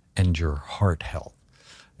and your heart health.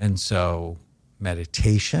 And so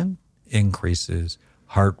meditation increases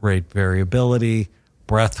heart rate variability,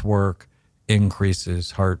 breath work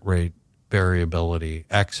increases heart rate variability,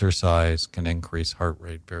 exercise can increase heart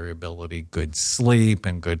rate variability, good sleep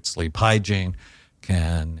and good sleep hygiene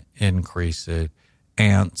can increase it,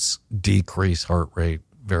 ants decrease heart rate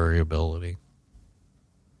variability.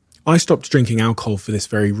 I stopped drinking alcohol for this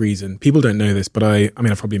very reason. People don't know this, but I've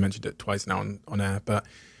probably mentioned it twice now on air, but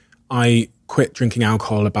I quit drinking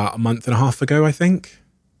alcohol about a month and a half ago, I think.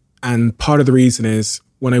 And part of the reason is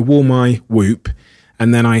when I wore my Whoop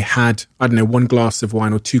and then I had, 1 glass of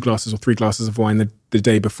wine or 2 glasses or 3 glasses of wine the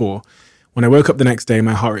day before, when I woke up the next day,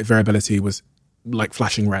 my heart rate variability was like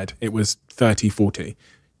flashing red. It was 30, 40.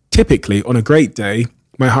 Typically, on a great day,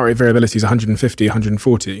 my heart rate variability is 150,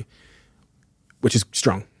 140, which is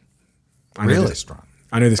strong. Really strong.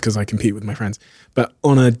 I know this because I compete with my friends. But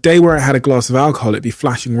on a day where I had a glass of alcohol, it'd be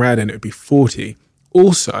flashing red and it would be 40.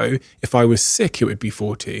 Also, if I was sick, it would be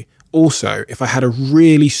 40. Also, if I had a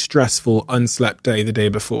really stressful, unslept day the day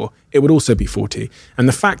before, it would also be 40. And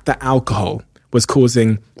the fact that alcohol was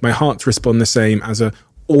causing my heart to respond the same as a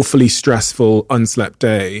awfully stressful, unslept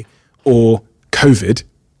day or COVID,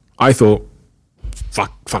 I thought,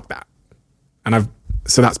 fuck that. And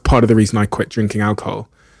so that's part of the reason I quit drinking alcohol.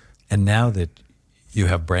 And now that you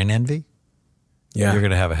have brain envy, you're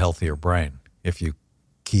going to have a healthier brain if you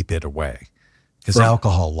keep it away. Because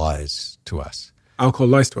alcohol lies to us. Alcohol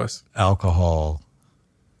lies to us. Alcohol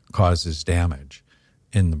causes damage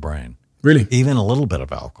in the brain. Really? Even a little bit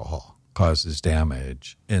of alcohol causes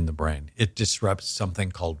damage in the brain. It disrupts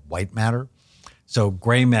something called white matter. So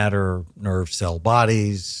gray matter, nerve cell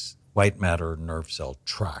bodies, white matter, nerve cell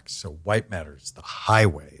tracts. So white matter is the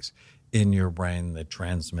highways in your brain that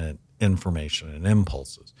transmit information and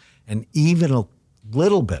impulses. And even a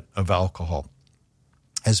little bit of alcohol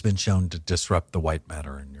has been shown to disrupt the white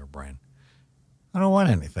matter in your brain. I don't want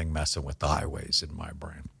anything messing with the highways in my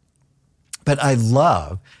brain. But I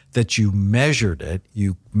love that you measured it,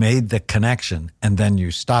 you made the connection, and then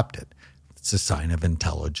you stopped it. It's a sign of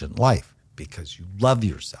intelligent life because you love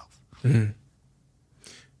yourself. Mm-hmm.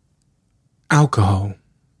 Alcohol.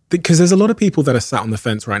 Because there's a lot of people that are sat on the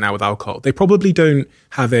fence right now with alcohol. They probably don't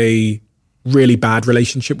have a really bad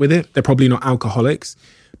relationship with it. They're probably not alcoholics.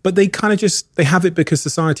 But they kind of they have it because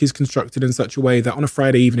society is constructed in such a way that on a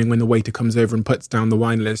Friday evening when the waiter comes over and puts down the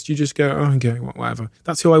wine list, you just go, oh, okay, whatever.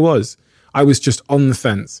 That's who I was. I was just on the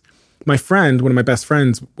fence. My friend, one of my best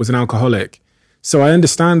friends, was an alcoholic. So I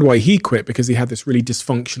understand why he quit, because he had this really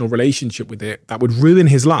dysfunctional relationship with it that would ruin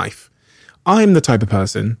his life. I'm the type of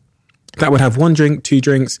person that would have 1 drink, 2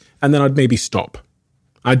 drinks, and then I'd maybe stop.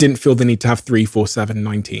 I didn't feel the need to have 3, 4, 7,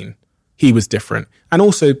 19. He was different. And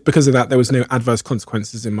also because of that, there was no adverse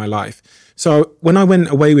consequences in my life. So when I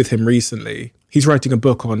went away with him recently, he's writing a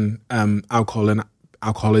book on alcohol and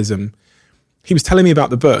alcoholism. He was telling me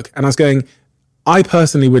about the book and I was going, I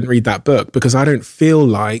personally wouldn't read that book because I don't feel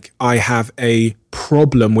like I have a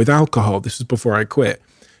problem with alcohol. This was before I quit.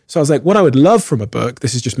 So I was like, what I would love from a book,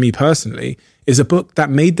 this is just me personally, is a book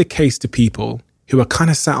that made the case to people who are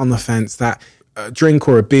kind of sat on the fence that a drink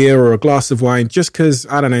or a beer or a glass of wine, just because,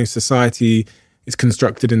 I don't know, society is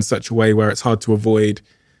constructed in such a way where it's hard to avoid.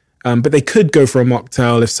 But they could go for a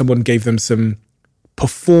mocktail if someone gave them some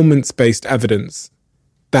performance-based evidence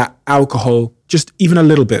that alcohol, just even a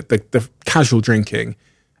little bit, the casual drinking,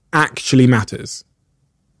 actually matters.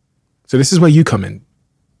 So this is where you come in,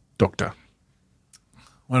 doctor.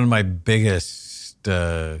 One of my biggest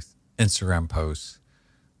Instagram posts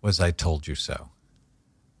was I told you so.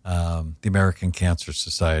 The American Cancer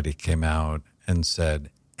Society came out and said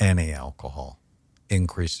any alcohol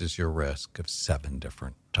increases your risk of 7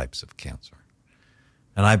 different types of cancer.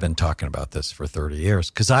 And I've been talking about this for 30 years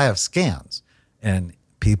because I have scans, and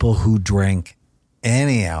people who drink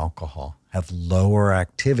any alcohol have lower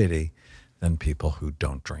activity than people who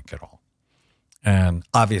don't drink at all. And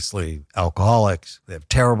obviously alcoholics, they have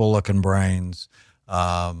terrible looking brains.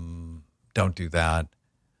 Don't do that.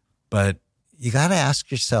 But you got to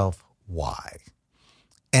ask yourself why.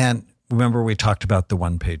 And remember, we talked about the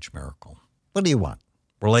 1-page miracle. What do you want?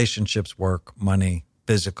 Relationships, work, money,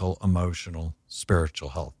 physical, emotional, spiritual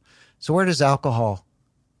health. So where does alcohol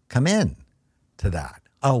come in to that?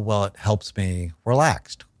 Oh, well, it helps me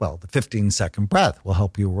relaxed. Well, the 15-second breath will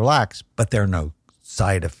help you relax, but there are no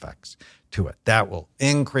side effects to it. That will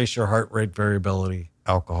increase your heart rate variability.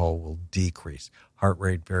 Alcohol will decrease heart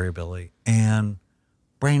rate variability and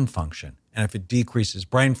brain function. And if it decreases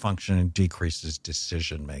brain function, it decreases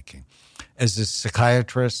decision making. As a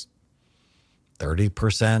psychiatrist, 30%,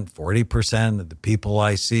 40% of the people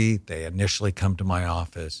I see, they initially come to my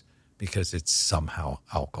office because it's somehow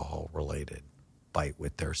alcohol related. Fight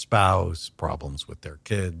with their spouse, problems with their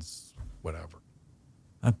kids, whatever.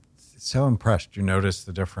 I'm so impressed. You noticed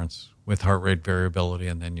the difference with heart rate variability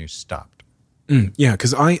and then you stopped. Yeah,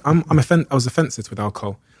 because I was a fence-sitter with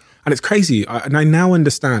alcohol. And it's crazy. And I now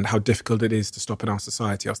understand how difficult it is to stop in our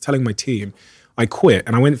society. I was telling my team, I quit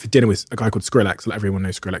and I went for dinner with a guy called Skrillex. Let everyone know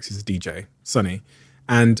Skrillex. He's a DJ, Sonny.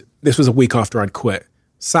 And this was a week after I'd quit.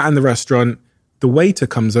 Sat in the restaurant. The waiter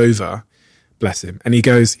comes over, bless him. And he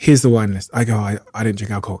goes, here's the wine list. I go, I don't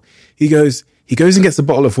drink alcohol. He goes and gets a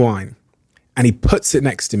bottle of wine and he puts it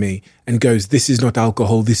next to me and goes, this is not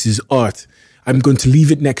alcohol, this is art. I'm going to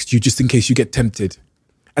leave it next to you just in case you get tempted.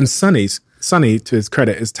 And Sonny, to his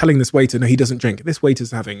credit, is telling this waiter, no, he doesn't drink. This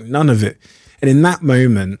waiter's having none of it. And in that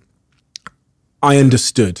moment, I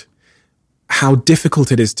understood how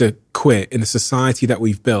difficult it is to quit in the society that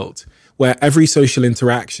we've built, where every social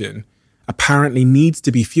interaction apparently needs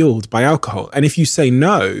to be fueled by alcohol. And if you say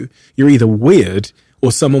no, you're either weird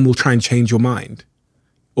or someone will try and change your mind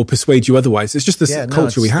or persuade you otherwise. It's just this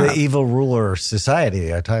culture we have. The evil ruler society.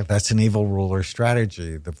 That's an evil ruler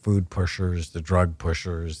strategy. The food pushers, the drug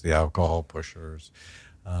pushers, the alcohol pushers.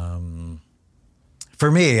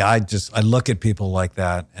 For me, I look at people like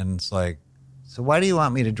that and it's like, so why do you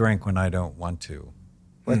want me to drink when I don't want to?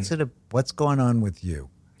 What's going on with you?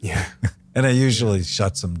 Yeah. And it usually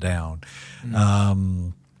shuts them down.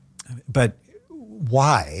 But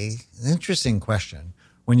why? Interesting question.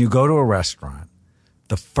 When you go to a restaurant,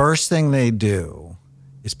 the first thing they do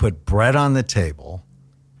is put bread on the table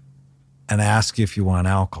and ask you if you want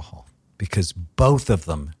alcohol, because both of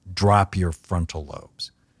them drop your frontal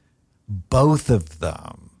lobes. Both of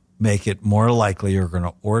them make it more likely you're going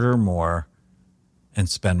to order more and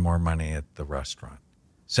spend more money at the restaurant.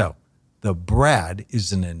 So the bread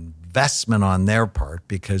is an investment on their part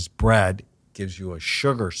because bread gives you a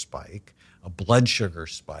sugar spike, a blood sugar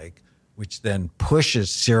spike, which then pushes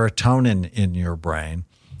serotonin in your brain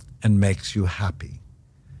and makes you happy.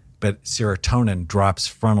 But serotonin drops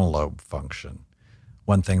frontal lobe function.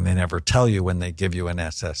 One thing they never tell you when they give you an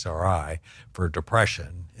SSRI for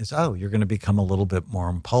depression is, you're going to become a little bit more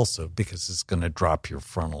impulsive because it's going to drop your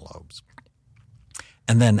frontal lobes.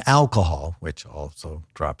 And then alcohol, which also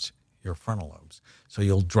drops your frontal lobes. So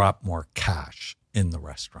you'll drop more cash in the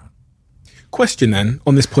restaurant. Question then,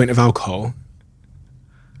 on this point of alcohol.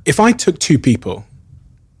 If I took two people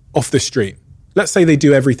off the street, let's say they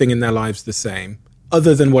do everything in their lives the same,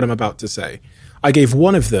 other than what I'm about to say. I gave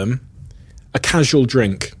one of them a casual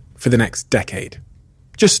drink for the next decade.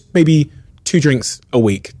 Just maybe 2 drinks a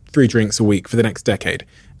week, 3 drinks a week for the next decade.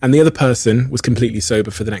 And the other person was completely sober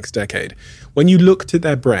for the next decade. When you looked at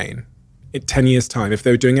their brain in 10 years' time, if they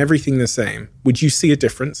were doing everything the same, would you see a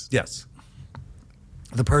difference? Yes.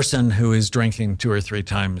 The person who is drinking 2 or 3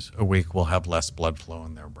 times a week will have less blood flow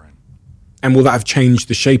in their brain. And will that have changed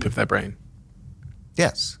the shape of their brain?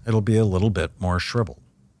 Yes. It'll be a little bit more shriveled.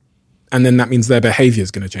 And then that means their behavior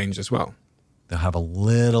is going to change as well. They'll have a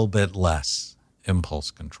little bit less impulse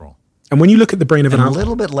control. And when you look at the brain of a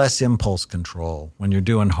little bit less impulse control when you're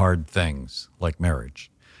doing hard things like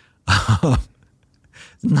marriage.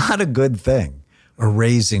 Not a good thing. Or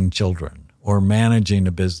raising children or managing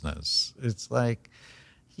a business. It's like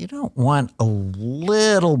you don't want a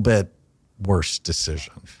little bit worse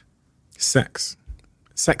decision. Sex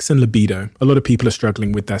and libido. A lot of people are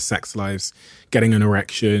struggling with their sex lives, getting an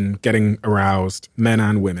erection, getting aroused, men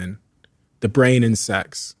and women. The brain and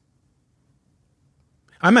sex.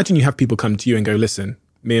 I imagine you have people come to you and go, listen,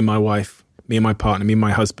 me and my wife, me and my partner, me and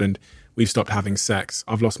my husband, we've stopped having sex.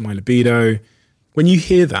 I've lost my libido. When you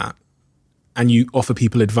hear that and you offer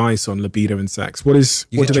people advice on libido and sex, what do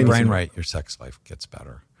your they brain right, your sex life gets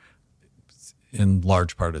better. In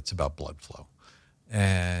large part, it's about blood flow.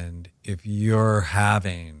 And if you're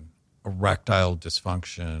having erectile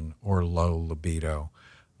dysfunction or low libido,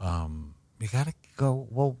 you got to go,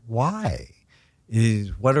 well, why?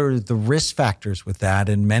 What are the risk factors with that?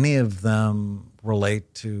 And many of them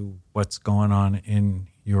relate to what's going on in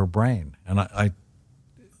your brain. And I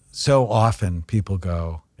so often people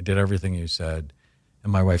go, I did everything you said,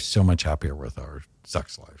 and my wife's so much happier with our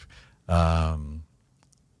sex life.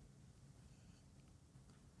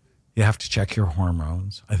 You have to check your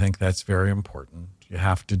hormones. I think that's very important. You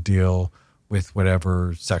have to deal with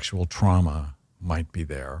whatever sexual trauma might be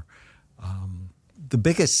there. The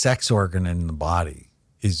biggest sex organ in the body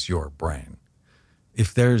is your brain.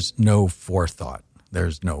 If there's no forethought,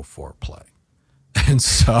 there's no foreplay. And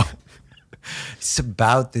so it's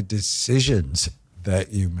about the decisions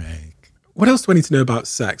that you make. What else do I need to know about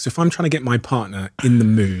sex? If I'm trying to get my partner in the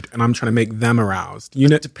mood and I'm trying to make them aroused,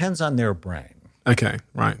 it depends on their brain. Okay,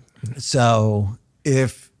 right. So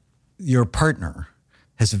if your partner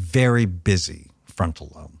has a very busy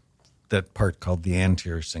frontal lobe, that part called the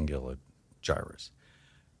anterior cingulate gyrus,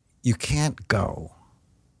 you can't go,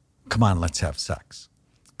 come on, let's have sex.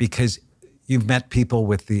 Because you've met people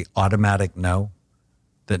with the automatic no,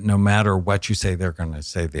 that no matter what you say, they're going to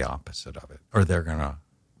say the opposite of it, or they're going to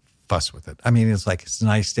fuss with it. I mean, it's like, it's a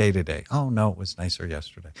nice day today. Oh, no, it was nicer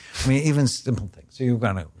yesterday. I mean, even simple things. So you're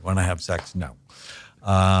going to want to have sex? No.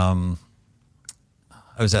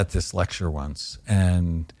 I was at this lecture once,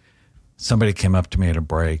 and somebody came up to me at a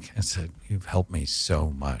break and said, "You've helped me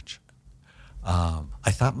so much."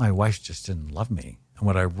 I thought my wife just didn't love me. And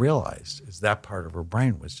what I realized is that part of her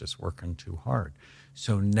brain was just working too hard.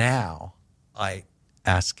 So now I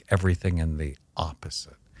ask everything in the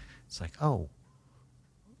opposite. It's like, oh,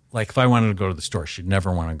 like if I wanted to go to the store, she'd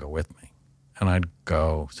never want to go with me. And I'd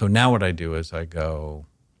go. So now what I do is I go,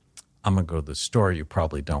 I'm going to go to the store. You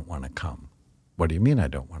probably don't want to come. What do you mean I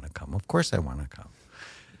don't want to come? Of course I want to come.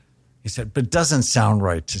 He said, but it doesn't sound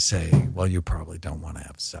right to say, well, you probably don't want to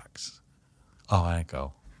have sex. Oh, I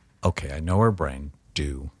go, okay, I know her brain,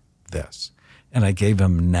 do this. And I gave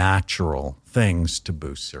him natural things to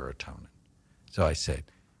boost serotonin. So I said,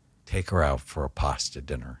 take her out for a pasta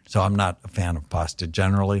dinner. So I'm not a fan of pasta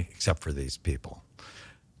generally, except for these people.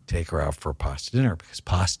 Take her out for a pasta dinner because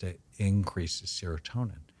pasta increases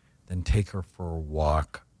serotonin. Then take her for a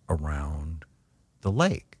walk around the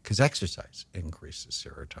lake because exercise increases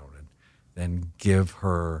serotonin. Then give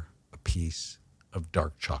her a piece of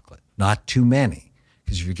dark chocolate. Not too many,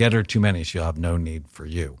 because if you get her too many, she'll have no need for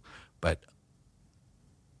you. But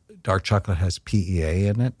dark chocolate has PEA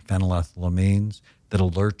in it, phenylethylamines, that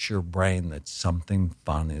alerts your brain that something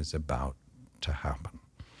fun is about to happen.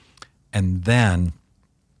 And then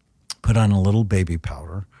put on a little baby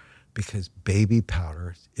powder, because baby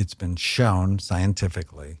powder, it's been shown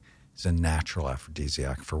scientifically, is a natural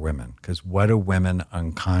aphrodisiac for women. Because what do women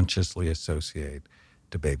unconsciously associate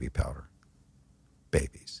to baby powder?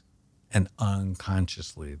 Babies. And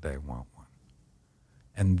unconsciously they want one.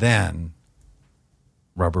 And then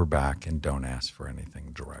rub her back and don't ask for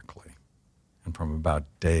anything directly. And from about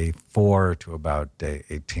day 4 to about day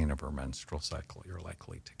 18 of her menstrual cycle, you're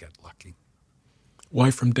likely to get lucky. Why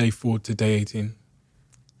from day 4 to day 18?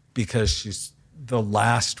 Because she's the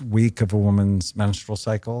last week of a woman's menstrual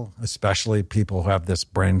cycle, especially people who have this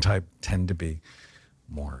brain type, tend to be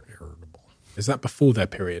more irritable. Is that before their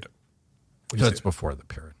period? So it's before the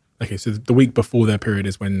period. Okay, so the week before their period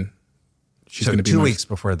is when she's going to be... 2 weeks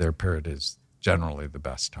before their period is generally the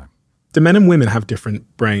best time. Do men and women have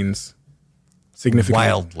different brains? Significantly?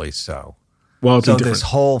 Wildly so. Wildly so different. This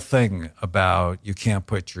whole thing about you can't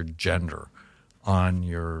put your gender on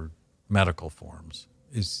your medical forms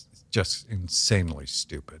is just insanely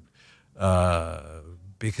stupid.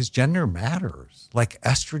 Because gender matters. Like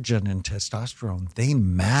estrogen and testosterone, they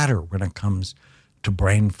matter when it comes to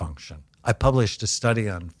brain function. I published a study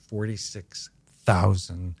on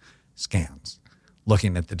 46,000 scans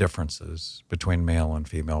looking at the differences between male and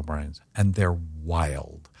female brains, and they're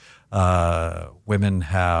wild. Women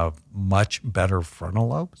have much better frontal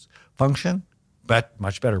lobes function, but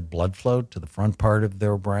much better blood flow to the front part of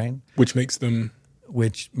their brain. Which makes them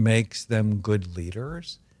good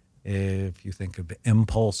leaders. If you think of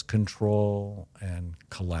impulse control and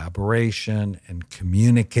collaboration and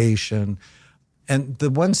communication. And the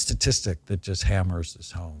one statistic that just hammers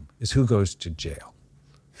this home is who goes to jail?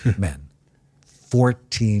 Men.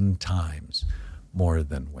 14 times more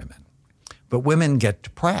than women. But women get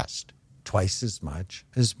depressed twice as much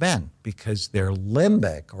as men because their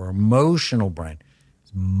limbic or emotional brain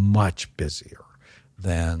is much busier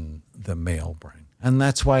than the male brain. And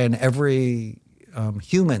that's why in every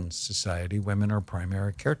human society, women are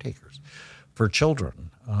primary caretakers for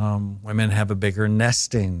children. Women have a bigger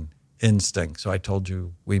nesting instinct. So I told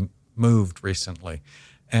you we moved recently,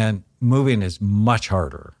 and moving is much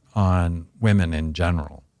harder on women in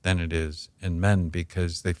general than it is in men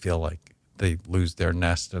because they feel like they lose their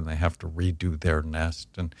nest and they have to redo their nest.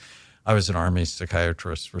 And I was an Army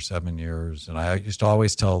psychiatrist for 7 years, and I used to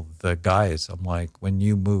always tell the guys, I'm like, when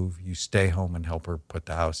you move, you stay home and help her put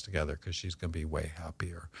the house together because she's going to be way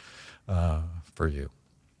happier for you.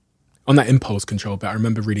 On that impulse control bit, I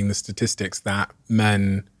remember reading the statistics that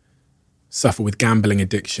men suffer with gambling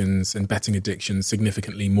addictions and betting addictions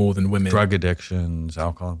significantly more than women. Drug addictions,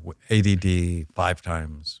 alcohol, ADD, 5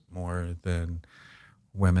 times more than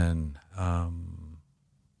women.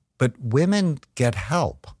 But women get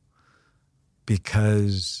help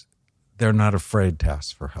because they're not afraid to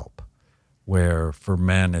ask for help. Where for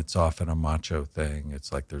men, it's often a macho thing.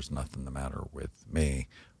 It's like, there's nothing the matter with me,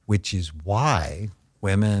 which is why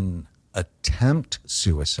women attempt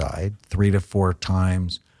suicide 3 to 4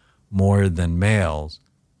 times more than males,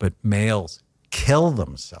 but males kill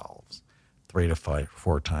themselves 3 to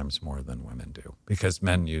 4 times more than women do because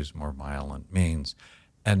men use more violent means.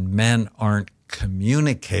 And men aren't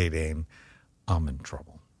communicating, I'm in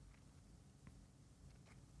trouble.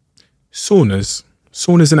 Saunas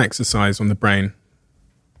and exercise on the brain.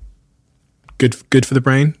 Good for the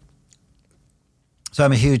brain? So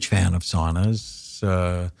I'm a huge fan of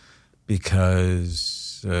saunas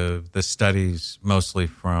because the studies, mostly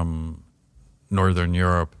from Northern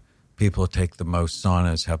Europe, people who take the most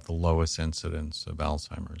saunas have the lowest incidence of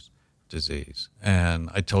Alzheimer's disease. And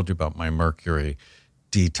I told you about my mercury.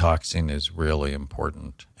 Detoxing is really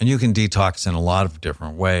important. And you can detox in a lot of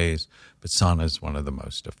different ways, but sauna is one of the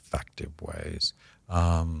most effective ways.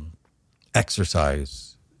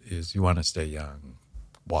 Exercise is, you want to stay young,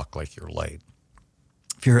 walk like you're late.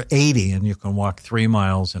 If you're 80 and you can walk 3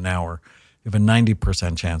 miles an hour, you have a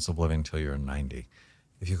 90% chance of living till you're 90.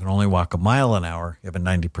 If you can only walk a mile an hour, you have a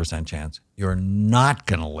 90% chance you're not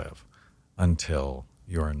going to live until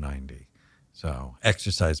you're 90. So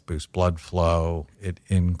exercise boosts blood flow. It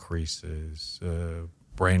increases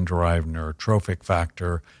brain-derived neurotrophic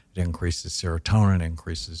factor. It increases serotonin,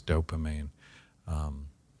 increases dopamine.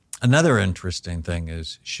 Another interesting thing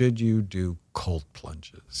is, should you do cold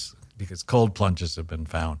plunges? Because cold plunges have been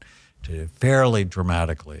found to fairly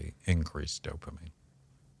dramatically increase dopamine.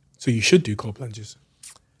 So you should do cold plunges?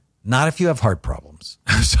 Not if you have heart problems.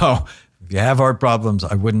 So if you have heart problems,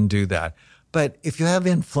 I wouldn't do that. But if you have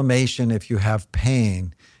inflammation, if you have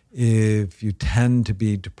pain, if you tend to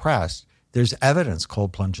be depressed, there's evidence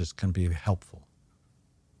cold plunges can be helpful.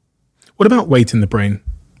 What about weight in the brain?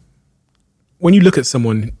 When you look at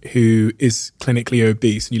someone who is clinically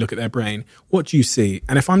obese and you look at their brain, what do you see?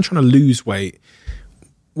 And if I'm trying to lose weight,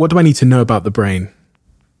 what do I need to know about the brain?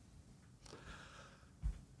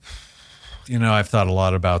 You know, I've thought a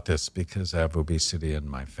lot about this because I have obesity in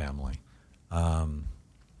my family.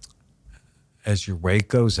 As your weight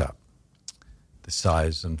goes up, the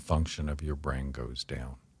size and function of your brain goes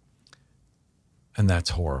down. And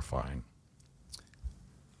that's horrifying.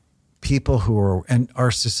 People who are, and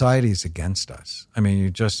our society is against us. I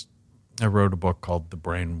mean, I wrote a book called The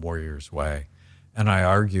Brain Warrior's Way, and I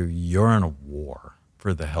argue you're in a war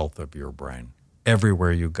for the health of your brain.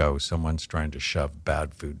 Everywhere you go, someone's trying to shove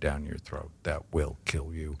bad food down your throat. That will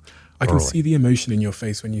kill you. I can see the emotion in your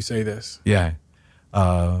face when you say this. Yeah.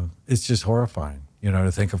 It's just horrifying,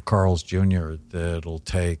 to think of Carl's Jr. that'll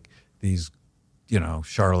take these,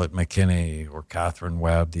 Charlotte McKinney or Catherine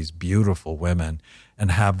Webb, these beautiful women,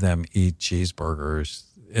 and have them eat cheeseburgers.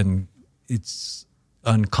 And it's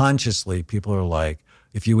unconsciously, people are like,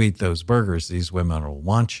 if you eat those burgers, these women will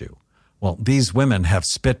want you. Well, these women have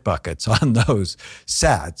spit buckets on those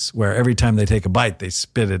sets where every time they take a bite, they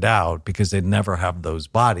spit it out because they'd never have those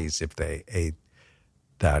bodies if they ate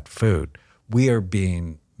that food. We are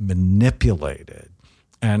being manipulated,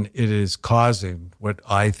 and it is causing what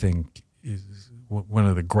I think is one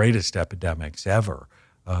of the greatest epidemics ever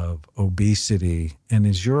of obesity. And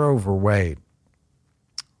as you're overweight,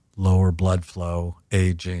 lower blood flow,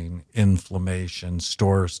 aging, inflammation,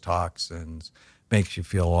 stores toxins, makes you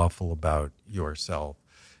feel awful about yourself,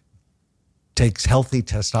 takes healthy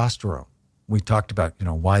testosterone. We talked about,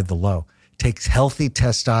 why the low. Takes healthy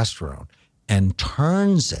testosterone and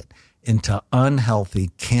turns it into unhealthy,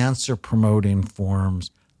 cancer-promoting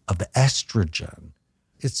forms of estrogen.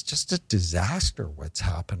 It's just a disaster what's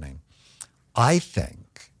happening. I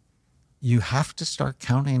think you have to start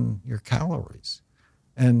counting your calories.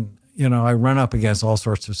 And, I run up against all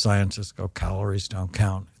sorts of scientists go, calories don't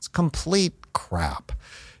count. It's complete crap.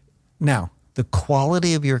 Now, the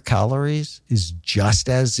quality of your calories is just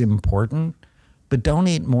as important, but don't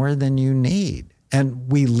eat more than you need.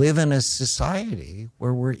 And we live in a society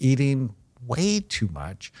where we're eating way too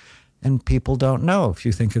much, and people don't know. If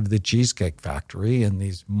you think of the Cheesecake Factory and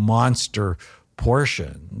these monster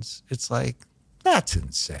portions, it's like, that's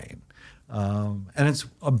insane. And it's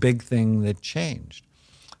a big thing that changed.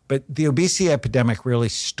 But the obesity epidemic really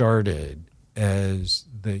started as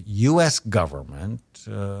the U.S. government,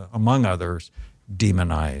 among others,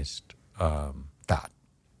 demonized fat.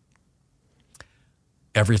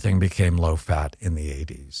 Everything became low fat in the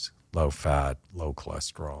 80s. Low fat, low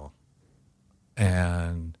cholesterol.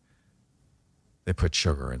 And they put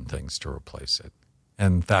sugar in things to replace it.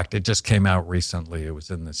 And in fact, it just came out recently, it was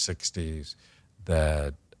in the 60s,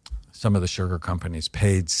 that some of the sugar companies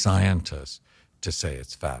paid scientists to say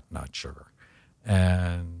it's fat, not sugar.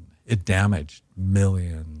 And it damaged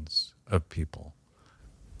millions of people.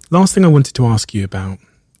 Last thing I wanted to ask you about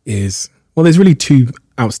is, well, there's really two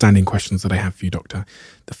outstanding questions that I have for you, Doctor.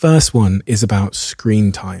 The first one is about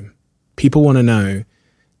screen time. People want to know,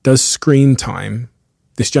 does screen time,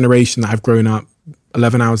 this generation that have grown up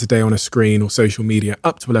 11 hours a day on a screen or social media,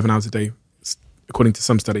 up to 11 hours a day, according to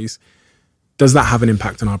some studies, does that have an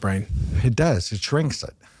impact on our brain? It does. It shrinks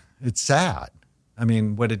it. It's sad. I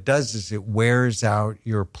mean, what it does is it wears out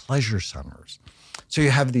your pleasure centers. So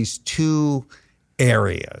you have these two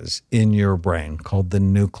areas in your brain called the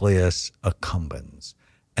nucleus accumbens.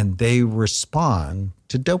 and they respond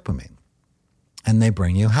to dopamine. And they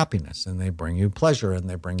bring you happiness, and they bring you pleasure, and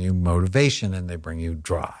they bring you motivation, and they bring you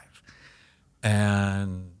drive.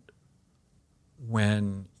 And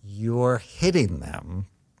when you're hitting them,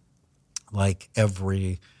 like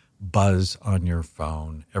every buzz on your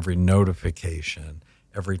phone, every notification,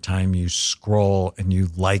 every time you scroll and you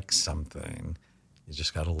like something, you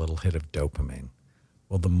just got a little hit of dopamine.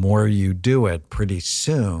 Well, the more you do it, pretty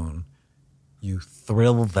soon you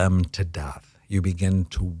thrill them to death. You begin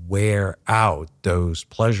to wear out those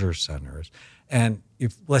pleasure centers. And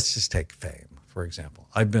let's just take fame, for example.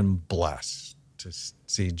 I've been blessed to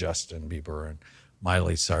see Justin Bieber and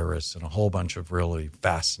Miley Cyrus and a whole bunch of really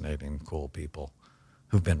fascinating, cool people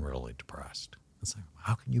who've been really depressed. It's like,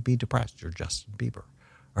 how can you be depressed? You're Justin Bieber.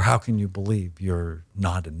 Or how can you believe you're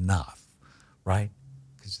not enough, right?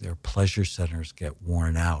 Because their pleasure centers get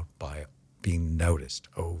worn out by being noticed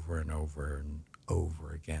over and over and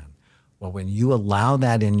over again. Well, when you allow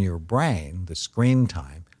that in your brain, the screen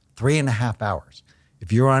time, 3.5 hours.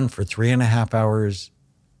 If you're on for 3.5 hours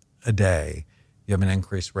a day, you have an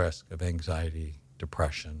increased risk of anxiety,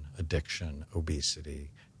 depression, addiction,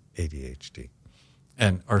 obesity, ADHD.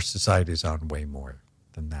 And our society's on way more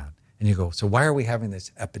than that. And you go, so why are we having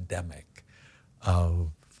this epidemic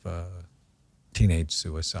of teenage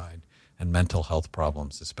suicide and mental health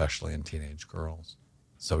problems, especially in teenage girls?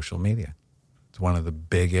 Social media. It's one of the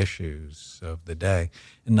big issues of the day.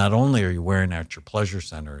 And not only are you wearing out your pleasure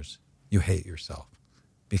centers, you hate yourself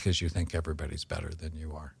because you think everybody's better than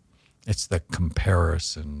you are. It's the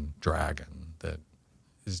comparison dragon that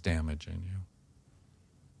is damaging you.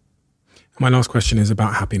 My last question is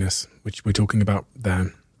about happiness, which we're talking about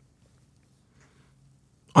there.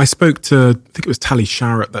 I spoke to, I think it was Tally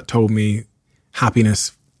Sharrett that told me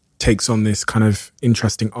happiness takes on this kind of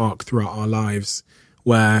interesting arc throughout our lives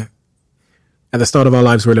where at the start of our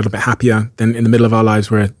lives we're a little bit happier, then in the middle of our lives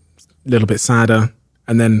we're a little bit sadder,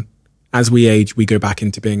 and then as we age we go back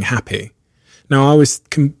into being happy. Now I was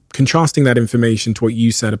contrasting that information to what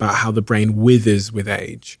you said about how the brain withers with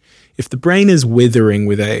age. If the brain is withering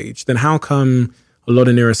with age, then how come a lot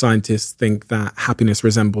of neuroscientists think that happiness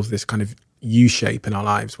resembles this kind of U-shape in our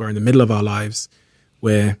lives, where in the middle of our lives,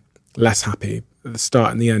 we're less happy. At the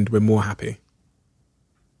start and the end, we're more happy?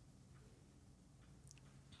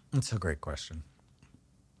 That's a great question.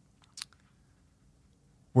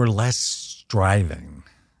 We're less striving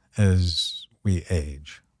as we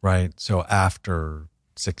age, right? So after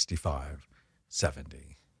 65,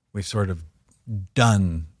 70, we've sort of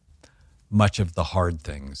done much of the hard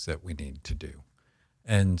things that we need to do.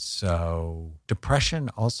 And so depression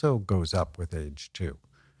also goes up with age too.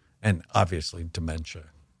 And obviously dementia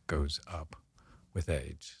goes up with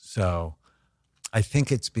age. So I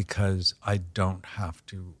think it's because I don't have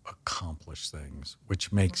to accomplish things,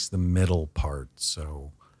 which makes the middle part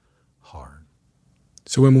so hard.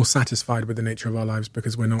 So we're more satisfied with the nature of our lives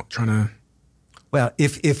because we're not trying to... Well,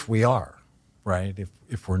 if we are, right?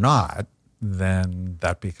 If we're not, then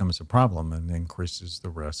that becomes a problem and increases the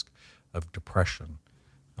risk of depression.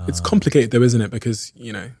 It's complicated though, isn't it? Because,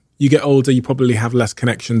 you know, you get older, you probably have less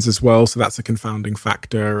connections as well. So that's a confounding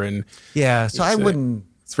factor. And yeah, so I wouldn't...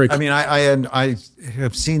 It's very. I mean, I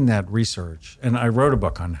have seen that research, and I wrote a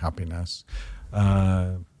book on happiness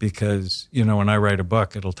because, you know, when I write a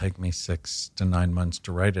book, it'll take me 6 to 9 months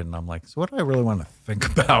to write it. And I'm like, so what do I really want to think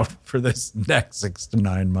about for this next 6 to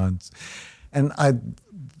 9 months? And I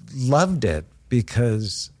loved it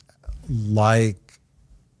because, like,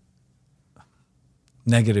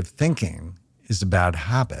 negative thinking is a bad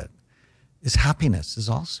habit, is happiness is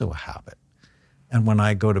also a habit. And when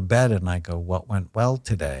I go to bed and I go, what went well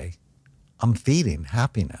today? I'm feeding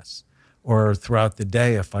happiness. Or throughout the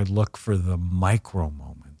day, if I look for the micro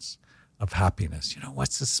moments of happiness, you know,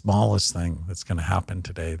 what's the smallest thing that's going to happen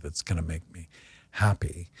today that's going to make me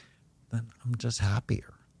happy? Then I'm just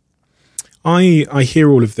happier. I hear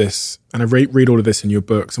all of this and I read all of this in your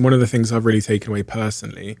books. And one of the things I've really taken away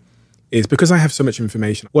personally is because I have so much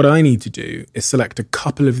information, what I need to do is select a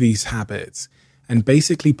couple of these habits and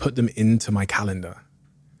basically put them into my calendar.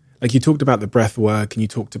 Like you talked about the breath work and you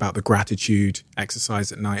talked about the gratitude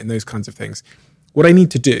exercise at night and those kinds of things. What I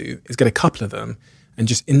need to do is get a couple of them and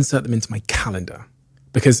just insert them into my calendar.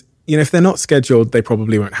 Because, you know, if they're not scheduled, they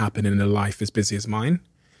probably won't happen in a life as busy as mine.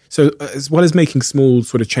 So as well as making small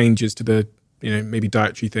sort of changes to the, you know, maybe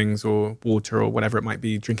dietary things or water or whatever it might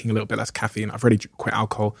be, drinking a little bit less caffeine. I've already quit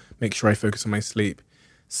alcohol, make sure I focus on my sleep.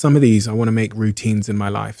 Some of these I want to make routines in my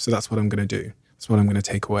life. So that's what I'm going to do. That's what I'm going to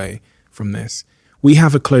take away from this. We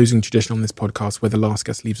have a closing tradition on this podcast where the last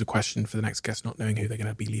guest leaves a question for the next guest, not knowing who they're going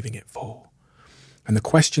to be leaving it for. And the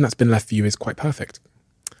question that's been left for you is quite perfect.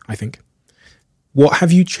 I think. What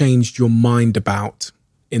have you changed your mind about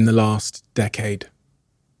in the last decade?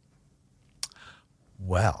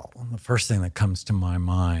 Well, the first thing that comes to my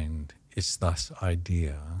mind is this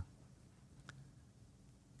idea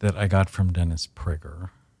that I got from Dennis Prager,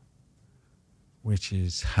 which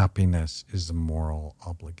is happiness is a moral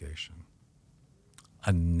obligation.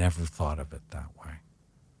 I never thought of it that way.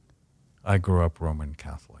 I grew up Roman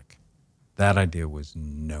Catholic. That idea was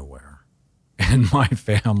nowhere in my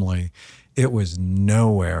family. It was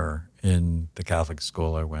nowhere in the Catholic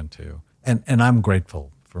school I went to. And I'm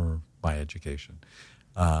grateful for my education.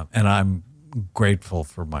 And I'm grateful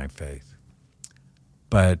for my faith.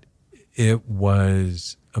 But it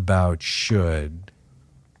was about should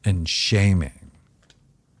and shaming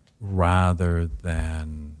rather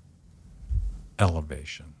than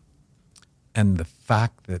elevation. And the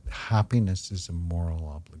fact that happiness is a moral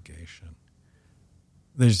obligation.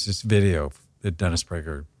 There's this video that Dennis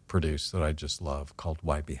Prager produced that I just love called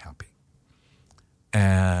Why Be Happy?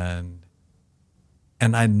 And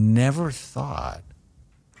I never thought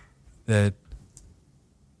that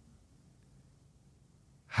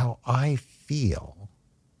how I feel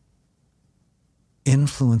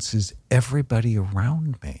influences everybody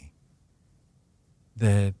around me.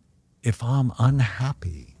 That if I'm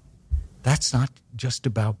unhappy, that's not just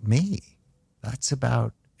about me. That's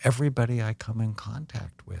about everybody I come in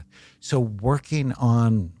contact with. So working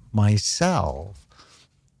on myself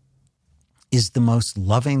is the most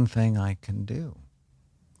loving thing I can do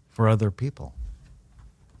for other people.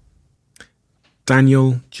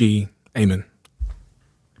 Daniel G. Amen.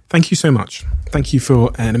 Thank you so much. Thank you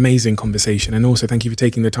for an amazing conversation. And also thank you for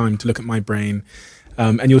taking the time to look at my brain.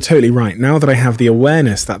 And you're totally right. Now that I have the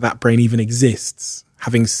awareness that that brain even exists,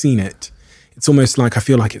 having seen it, it's almost like I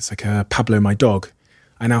feel like it's like a Pablo, my dog.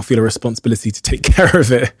 I now feel a responsibility to take care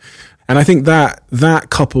of it. And I think that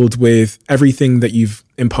coupled with everything that you've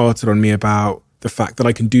imparted on me about the fact that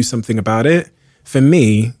I can do something about it, for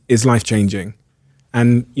me, is life-changing.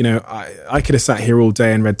 And, you know, I could have sat here all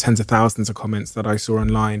day and read tens of thousands of comments that I saw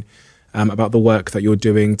online about the work that you're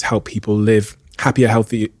doing to help people live happier,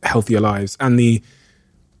 healthier lives. And the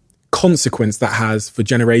consequence that has for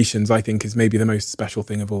generations, I think, is maybe the most special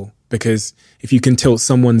thing of all. Because if you can tilt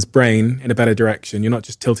someone's brain in a better direction, you're not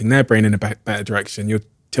just tilting their brain in a better direction, you're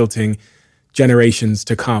tilting generations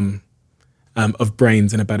to come of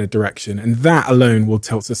brains in a better direction. And that alone will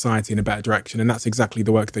tilt society in a better direction. And that's exactly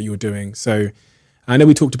the work that you're doing. So I know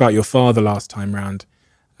we talked about your father last time round.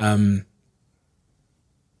 You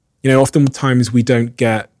know, oftentimes we don't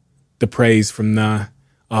get the praise from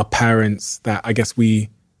our parents that I guess we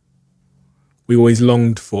always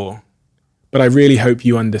longed for. But I really hope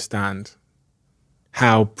you understand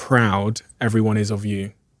how proud everyone is of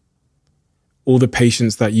you. All the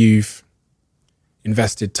patients that you've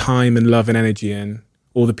invested time and love and energy in,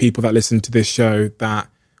 all the people that listen to this show that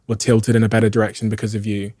were tilted in a better direction because of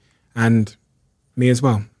you, and me as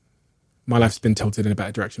well. My life's been tilted in a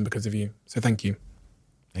better direction because of you. So thank you.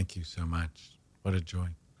 Thank you so much. What a joy.